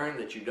and learned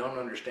that you don't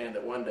understand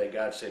that one day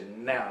God said,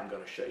 now I'm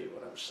going to show you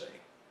what I'm saying.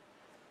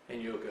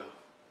 And you'll go,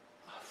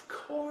 of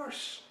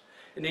course.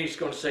 And He's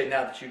going to say,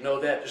 now that you know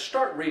that, just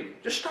start reading.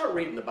 Just start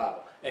reading the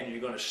Bible. And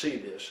you're going to see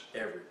this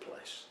every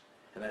place.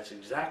 And that's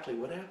exactly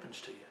what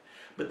happens to you.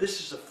 But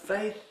this is a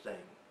faith thing.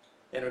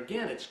 And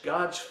again, it's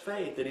God's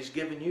faith that He's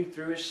given you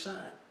through His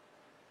Son.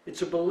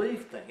 It's a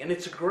belief thing. And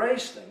it's a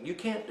grace thing. You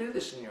can't do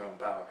this in your own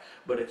power.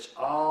 But it's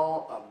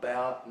all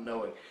about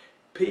knowing.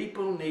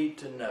 People need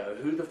to know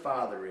who the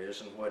Father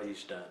is and what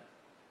He's done.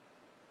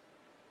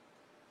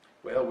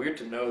 Well, we're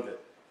to know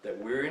that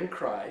we're in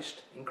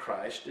Christ, and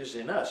Christ is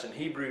in us. In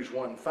Hebrews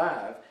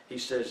 1:5, He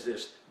says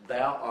this,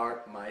 Thou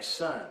art my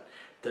Son.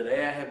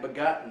 Today I have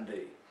begotten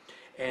thee.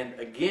 And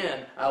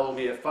again, I will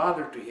be a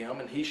father to him,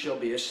 and he shall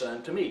be a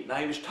son to me. Now,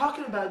 He was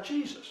talking about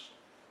Jesus.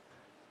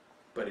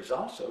 But He's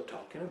also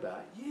talking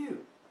about you.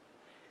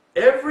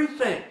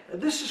 Everything,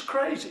 and this is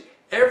crazy,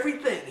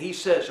 everything He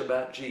says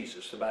about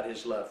Jesus, about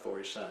His love for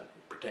His Son,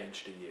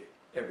 pertains to you.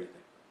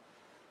 Everything.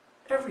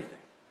 Everything.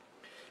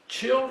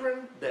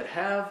 Children that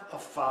have a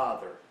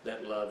father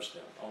that loves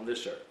them on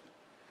this earth,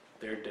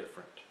 they're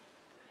different.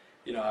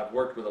 You know, I've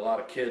worked with a lot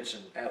of kids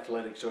in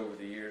athletics over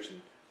the years,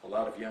 and a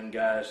lot of young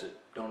guys that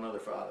don't know their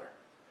father.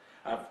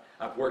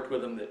 I've worked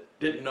with them that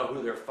didn't know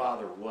who their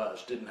father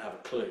was, didn't have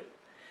a clue.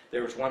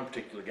 There was one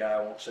particular guy,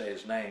 I won't say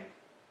his name,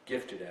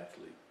 gifted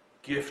athlete,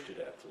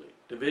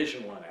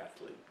 Division I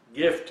athlete,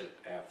 gifted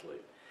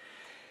athlete.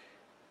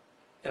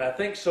 And I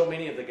think so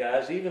many of the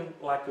guys, even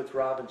like with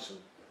Robinson,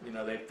 you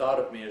know, they've thought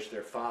of me as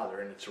their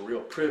father, and it's a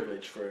real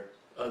privilege for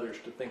others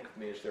to think of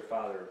me as their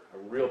father,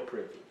 a real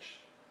privilege.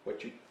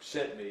 What you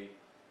sent me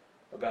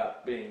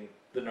about being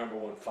the number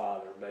one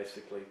father,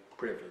 basically,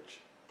 privilege.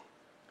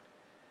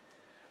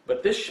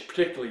 But this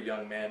particular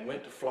young man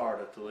went to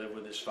Florida to live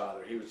with his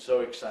father. He was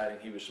so excited.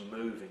 He was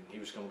moving. He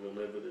was going to go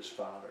live with his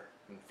father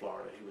in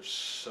Florida. He was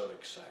so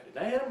excited.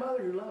 Now, he had a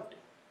mother who loved him.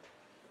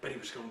 but he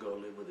was going to go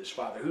live with his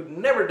father, who'd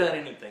never done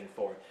anything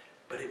for him.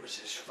 But it was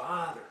his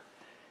father.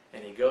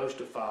 And he goes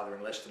to father.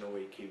 In less than a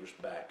week, he was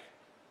back.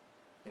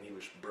 And he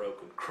was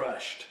broken,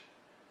 crushed.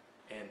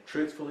 And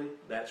truthfully,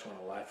 that's when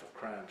a life of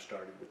crime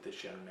started with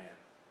this young man.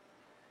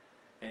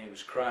 And he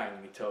was crying,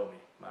 and he told me,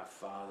 my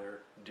father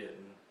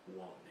didn't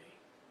want me.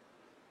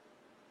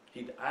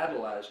 He'd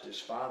idolized his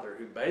father,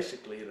 who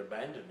basically had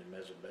abandoned him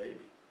as a baby.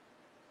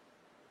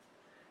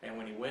 And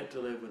when he went to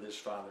live with his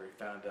father,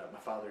 he found out, my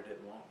father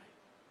didn't want me.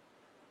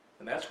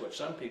 And that's what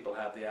some people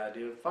have the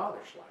idea of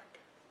fathers like.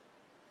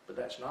 But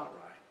that's not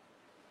right.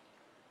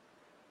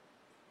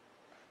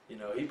 You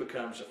know, he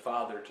becomes a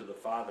father to the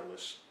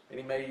fatherless, and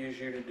he may use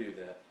you to do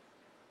that.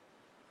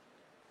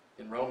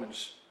 In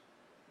Romans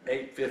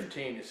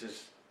 8:15, it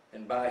says,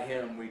 and by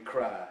him we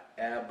cry,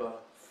 Abba,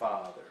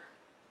 Father.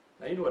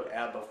 Now, you know what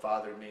Abba,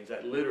 Father means?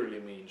 That literally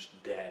means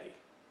daddy.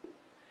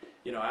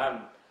 You know,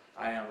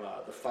 I am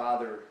the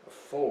father of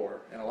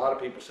 4, and a lot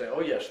of people say,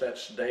 oh yes,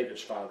 that's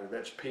David's father,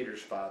 that's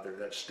Peter's father,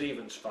 that's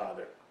Stephen's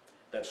father,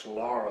 that's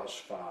Laura's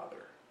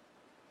father.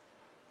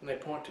 And they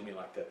point to me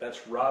like that.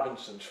 That's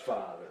Robinson's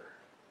father.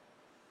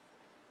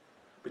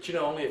 But you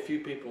know, only a few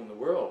people in the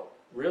world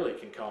really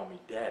can call me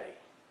daddy.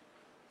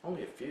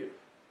 Only a few.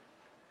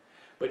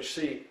 But you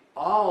see,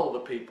 all the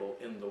people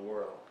in the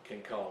world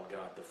can call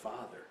God the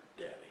Father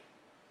daddy,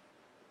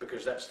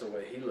 because that's the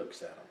way he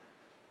looks at them.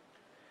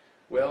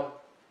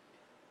 Well,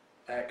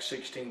 Acts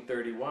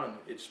 16:31,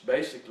 it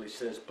basically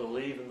says,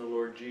 believe in the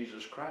Lord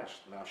Jesus Christ,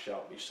 and thou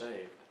shalt be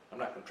saved. I'm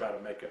not going to try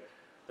to make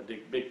a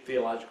big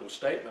theological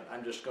statement.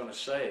 I'm just going to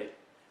say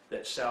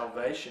that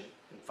salvation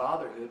and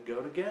fatherhood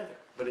go together.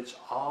 But it's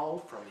all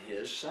from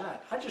his side.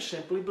 I just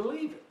simply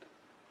believe it.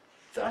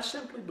 I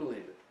simply believe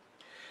it.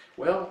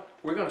 Well,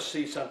 we're going to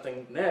see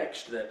something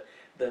next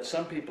that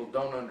some people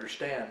don't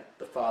understand,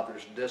 the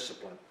father's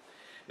discipline.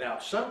 Now,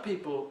 some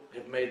people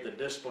have made the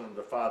discipline of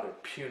the father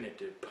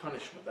punitive,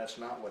 punishment. That's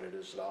not what it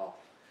is at all.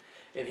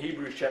 In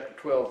Hebrews chapter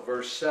 12,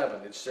 verse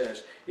 7, it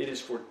says, it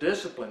is for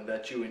discipline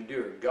that you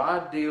endure.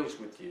 God deals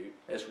with you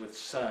as with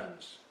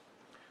sons.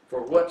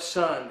 For what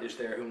son is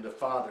there whom the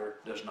father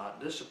does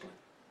not discipline?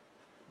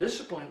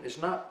 Discipline is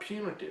not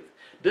punitive.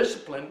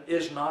 Discipline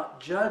is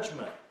not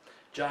judgment.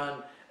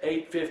 John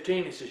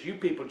 8:15, he says, you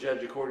people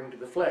judge according to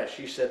the flesh.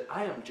 He said,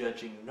 I am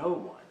judging no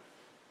one.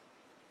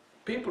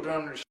 People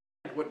don't understand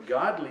what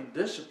godly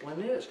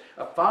discipline is.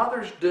 A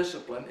father's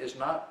discipline is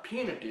not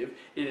punitive.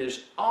 It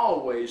is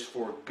always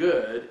for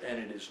good, and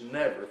it is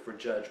never for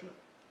judgment.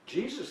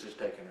 Jesus has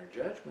taken our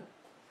judgment.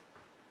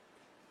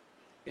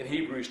 In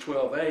Hebrews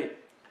 12:8,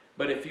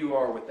 but if you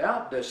are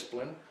without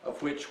discipline,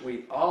 of which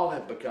we all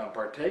have become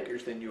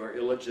partakers, then you are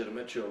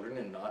illegitimate children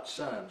and not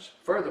sons.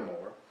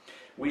 Furthermore,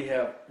 we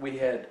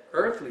had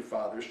earthly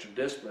fathers to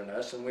discipline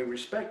us, and we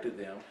respected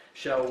them.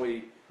 Shall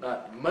we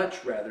not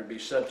much rather be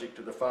subject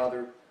to the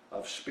Father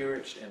of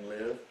spirits and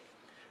live?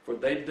 For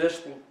they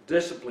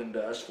disciplined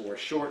us for a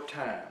short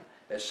time,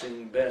 as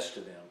seemed best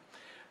to them.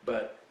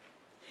 But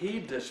he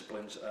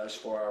disciplines us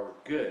for our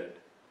good,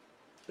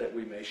 that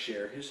we may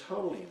share his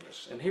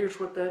holiness. And here's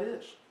what that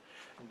is.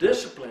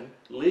 Discipline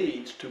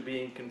leads to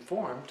being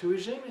conformed to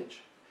his image.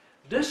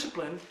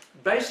 Discipline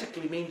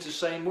basically means the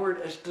same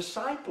word as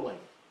discipling.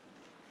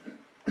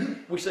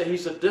 We say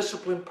he's a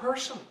disciplined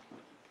person.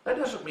 That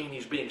doesn't mean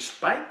he's being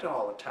spanked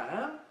all the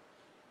time.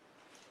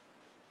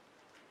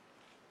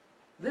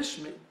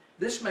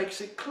 This makes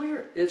it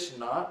clear. It's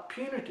not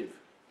punitive.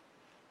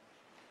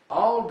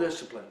 All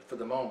discipline for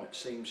the moment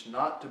seems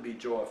not to be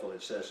joyful,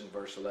 it says in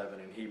verse 11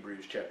 in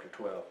Hebrews chapter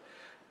 12,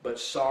 but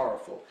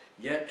sorrowful.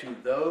 Yet to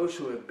those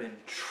who have been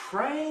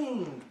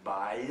trained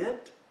by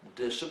it,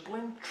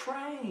 discipline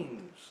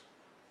trains.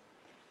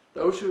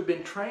 Those who have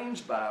been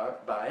trained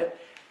by it,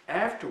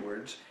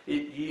 afterwards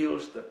it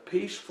yields the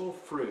peaceful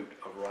fruit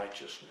of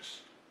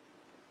righteousness.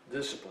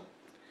 Discipline.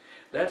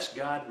 That's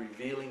God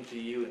revealing to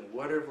you in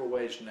whatever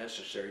way is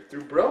necessary,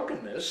 through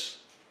brokenness,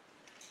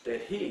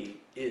 that he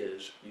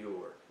is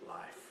your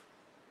life.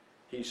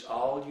 He's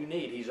all you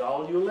need. He's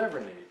all you'll ever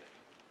need.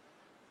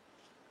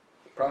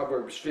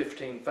 Proverbs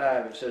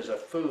 15:5, it says, a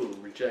fool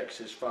rejects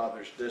his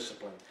father's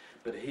discipline,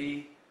 but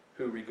he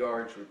who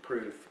regards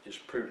reproof is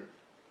prudent.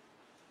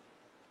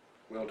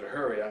 Well, to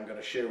hurry, I'm going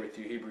to share with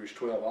you Hebrews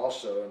 12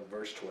 also in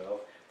verse 12,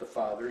 the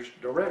father's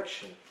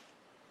direction.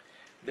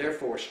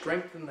 Therefore,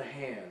 strengthen the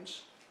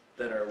hands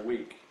that are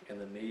weak and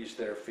the knees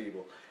that are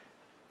feeble.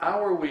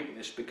 Our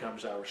weakness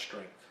becomes our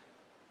strength.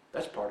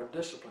 That's part of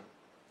discipline.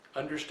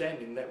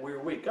 Understanding that we're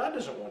weak. God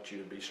doesn't want you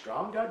to be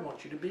strong. God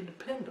wants you to be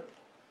dependent.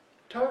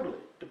 Totally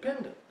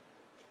dependent.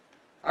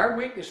 Our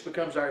weakness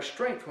becomes our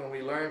strength when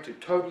we learn to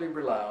totally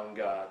rely on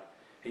God.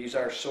 He's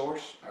our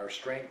source, our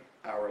strength,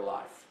 our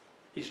life.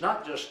 He's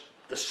not just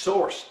the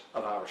source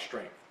of our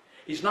strength.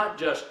 He's not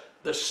just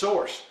the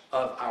source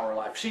of our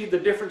life. See the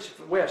difference,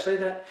 the way I say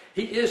that?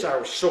 He is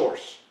our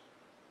source.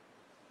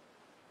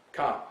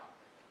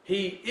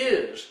 He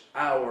is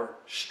our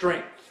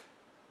strength.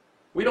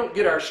 We don't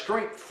get our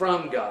strength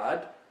from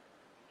God.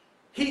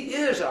 He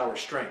is our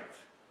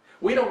strength.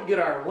 We don't get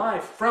our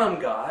life from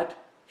God.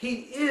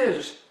 He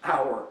is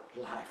our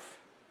life.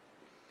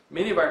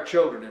 Many of our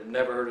children have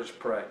never heard us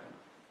pray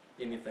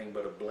anything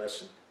but a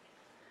blessing.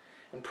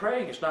 And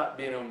praying is not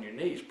being on your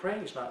knees.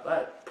 Praying is not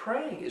that.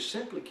 Praying is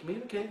simply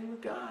communicating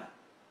with God.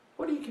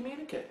 What do you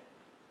communicate?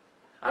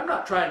 I'm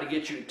not trying to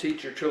get you to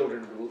teach your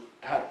children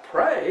how to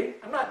pray.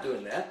 I'm not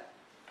doing that.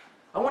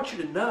 I want you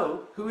to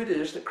know who it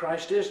is that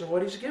Christ is and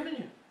what He's given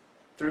you.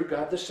 Through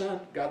God the Son,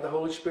 God the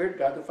Holy Spirit,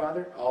 God the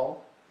Father,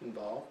 all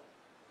involved.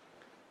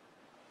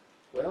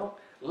 Well,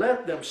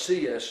 let them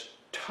see us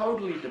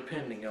totally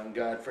depending on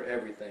God for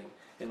everything,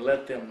 and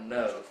let them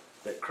know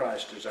that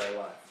Christ is our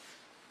life.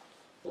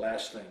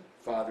 Last thing,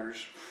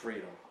 fathers,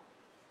 freedom.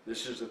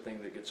 This is the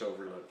thing that gets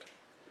overlooked.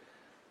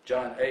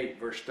 John 8,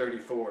 verse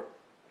 34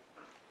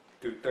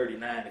 through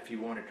 39, if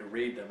you wanted to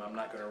read them. I'm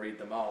not going to read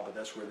them all, but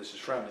that's where this is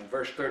from. In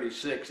verse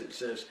 36, it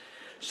says,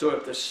 "So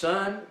if the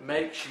Son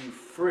makes you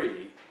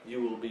free,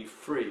 you will be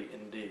free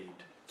indeed."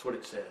 That's what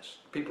it says.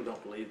 People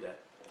don't believe that.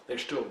 They're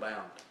still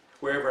bound.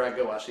 Wherever I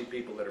go, I see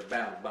people that are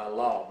bound by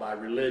law, by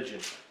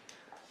religion.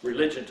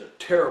 Religion's a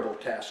terrible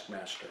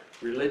taskmaster.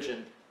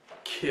 Religion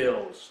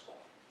kills.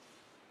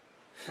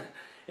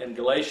 In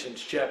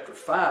Galatians chapter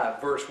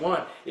 5, verse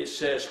 1, it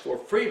says, "For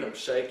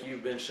freedom's sake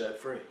you've been set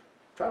free."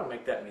 Try to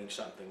make that mean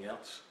something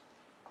else.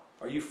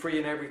 Are you free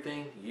in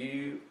everything?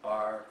 You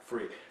are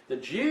free. The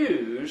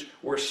Jews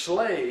were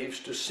slaves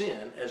to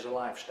sin as a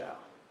lifestyle.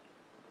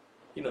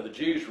 You know, the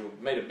Jews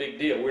made a big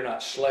deal. We're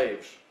not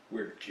slaves.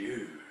 We're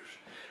Jews.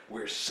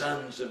 We're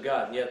sons of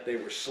God. And yet they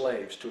were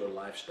slaves to a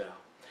lifestyle.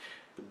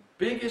 The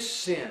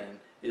biggest sin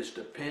is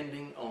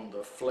depending on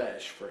the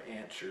flesh for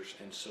answers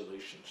and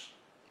solutions.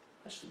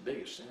 That's the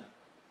biggest sin.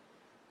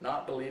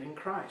 Not believing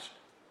Christ.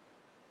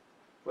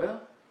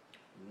 Well,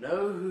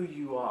 know who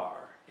you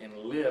are and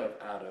live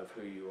out of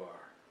who you are.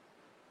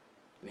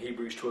 In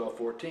Hebrews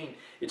 12:14,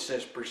 it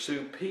says,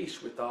 "Pursue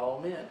peace with all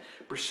men."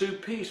 Pursue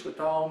peace with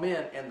all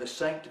men and the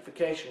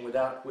sanctification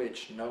without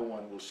which no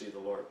one will see the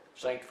Lord.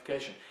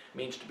 Sanctification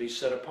means to be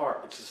set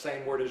apart. It's the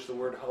same word as the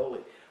word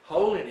holy.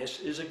 Holiness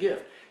is a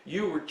gift.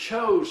 You were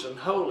chosen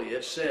holy,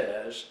 it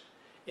says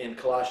in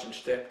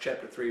Colossians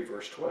chapter 3,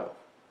 verse 12.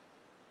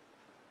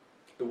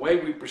 The way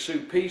we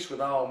pursue peace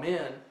with all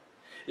men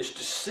is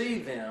to see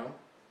them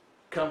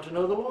come to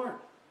know the Lord.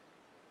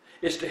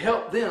 It's to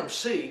help them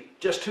see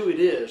just who it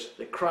is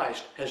that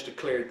Christ has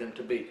declared them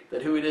to be.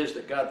 That who it is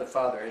that God the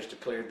Father has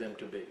declared them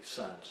to be,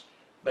 sons,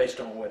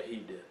 based on what He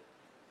did.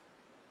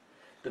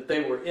 That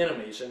they were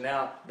enemies and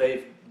now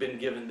they've been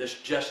given this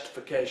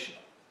justification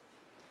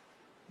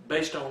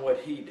based on what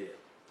He did.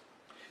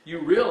 You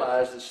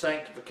realize that this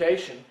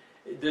sanctification,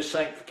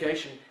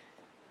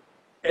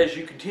 as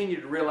you continue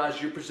to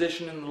realize your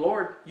position in the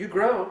Lord, you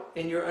grow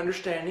in your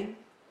understanding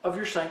of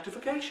your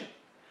sanctification.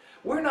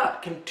 We're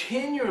not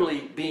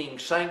continually being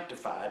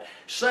sanctified.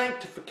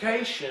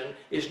 Sanctification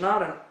is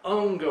not an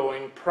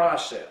ongoing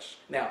process.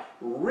 Now,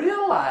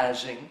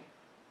 realizing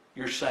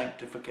your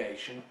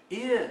sanctification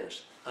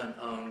is an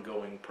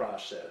ongoing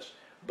process.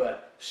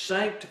 But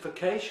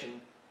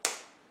sanctification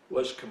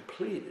was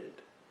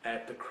completed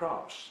at the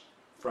cross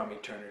from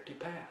eternity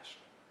past.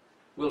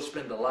 We'll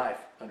spend a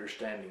life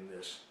understanding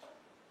this.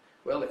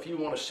 Well, if you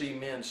want to see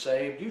men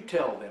saved, you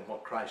tell them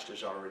what Christ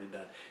has already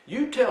done.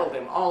 You tell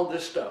them all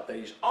this stuff that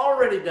He's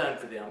already done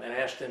for them and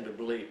ask them to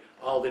believe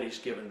all that He's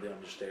given them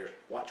is theirs.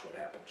 Watch what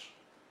happens.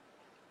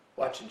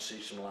 Watch and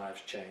see some lives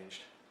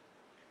changed.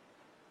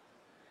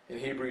 In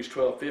Hebrews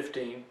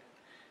 12:15,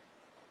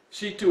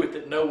 see to it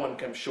that no one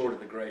comes short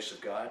of the grace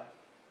of God.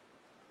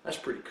 That's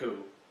pretty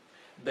cool.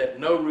 That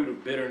no root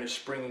of bitterness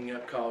springing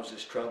up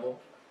causes trouble,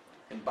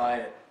 and by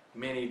it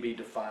many be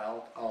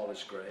defiled, all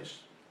is grace.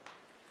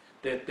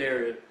 That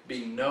there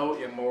be no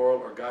immoral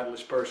or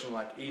godless person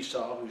like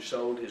Esau, who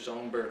sold his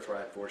own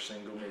birthright for a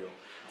single meal.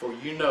 For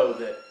you know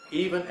that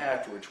even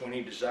afterwards, when he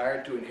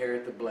desired to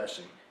inherit the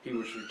blessing, he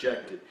was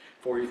rejected,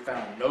 for he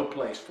found no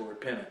place for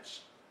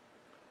repentance,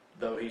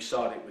 though he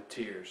sought it with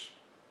tears.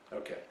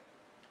 Okay,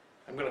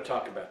 I'm going to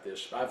talk about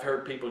this. I've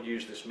heard people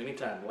use this many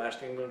times. The last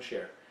thing I'm going to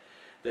share,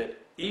 that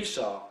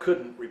Esau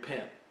couldn't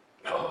repent.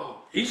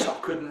 Oh, Esau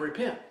couldn't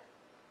repent,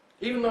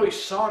 even though he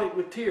sought it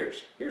with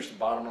tears. Here's the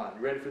bottom line.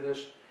 You ready for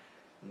this?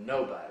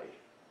 Nobody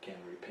can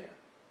repent.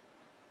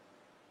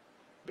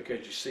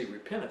 Because you see,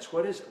 repentance,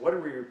 what is it? What are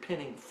we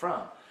repenting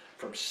from?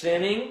 From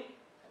sinning?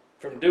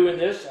 From doing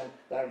this? And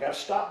I've got to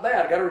stop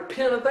that. I've got to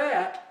repent of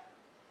that.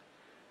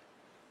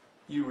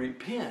 You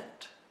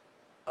repent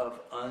of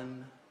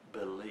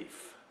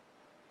unbelief.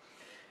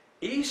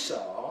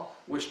 Esau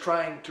was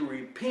trying to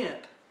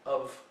repent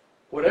of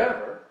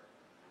whatever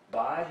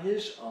by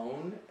his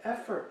own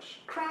efforts.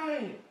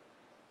 Crying,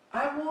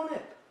 I want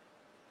it.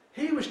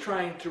 He was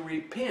trying to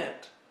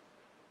repent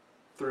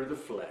through the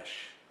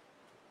flesh,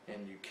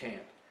 and you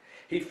can't.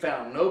 He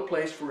found no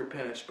place for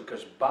repentance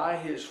because by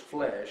his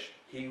flesh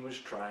he was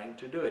trying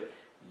to do it.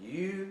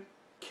 You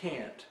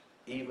can't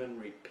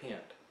even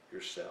repent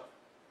yourself.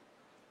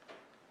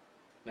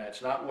 Now,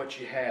 it's not what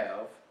you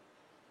have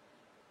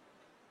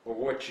or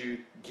what you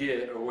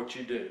get or what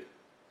you do.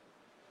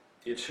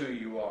 It's who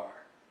you are.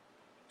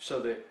 So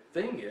the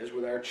thing is,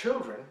 with our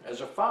children,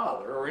 as a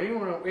father or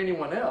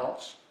anyone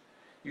else,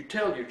 you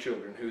tell your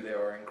children who they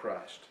are in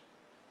Christ.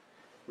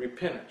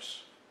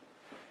 Repentance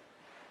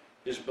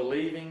is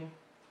believing,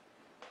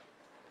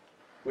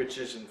 which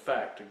is in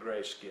fact a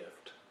grace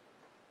gift.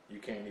 You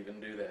can't even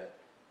do that.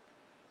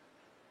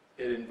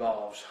 It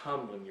involves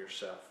humbling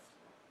yourself.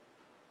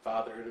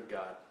 Fatherhood of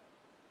God.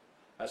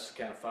 That's the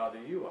kind of father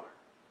you are.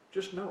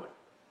 Just know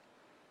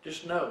it.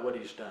 Just know what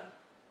He's done.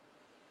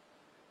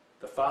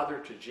 The Father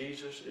to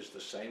Jesus is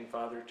the same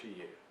Father to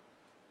you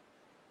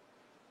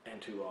and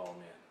to all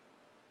men.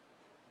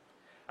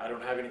 I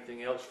don't have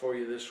anything else for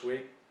you this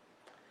week.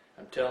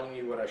 I'm telling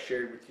you what I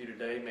shared with you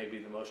today may be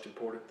the most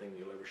important thing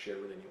you'll ever share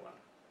with anyone.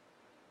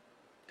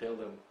 Tell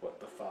them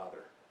what the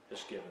Father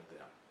has given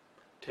them.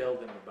 Tell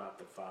them about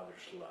the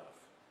Father's love.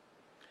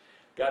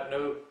 Got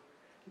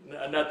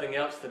nothing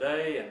else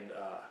today, and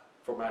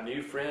for my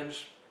new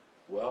friends,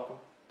 welcome.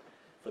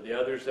 For the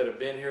others that have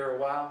been here a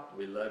while,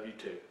 we love you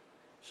too.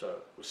 So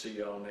we'll see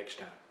you all next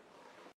time.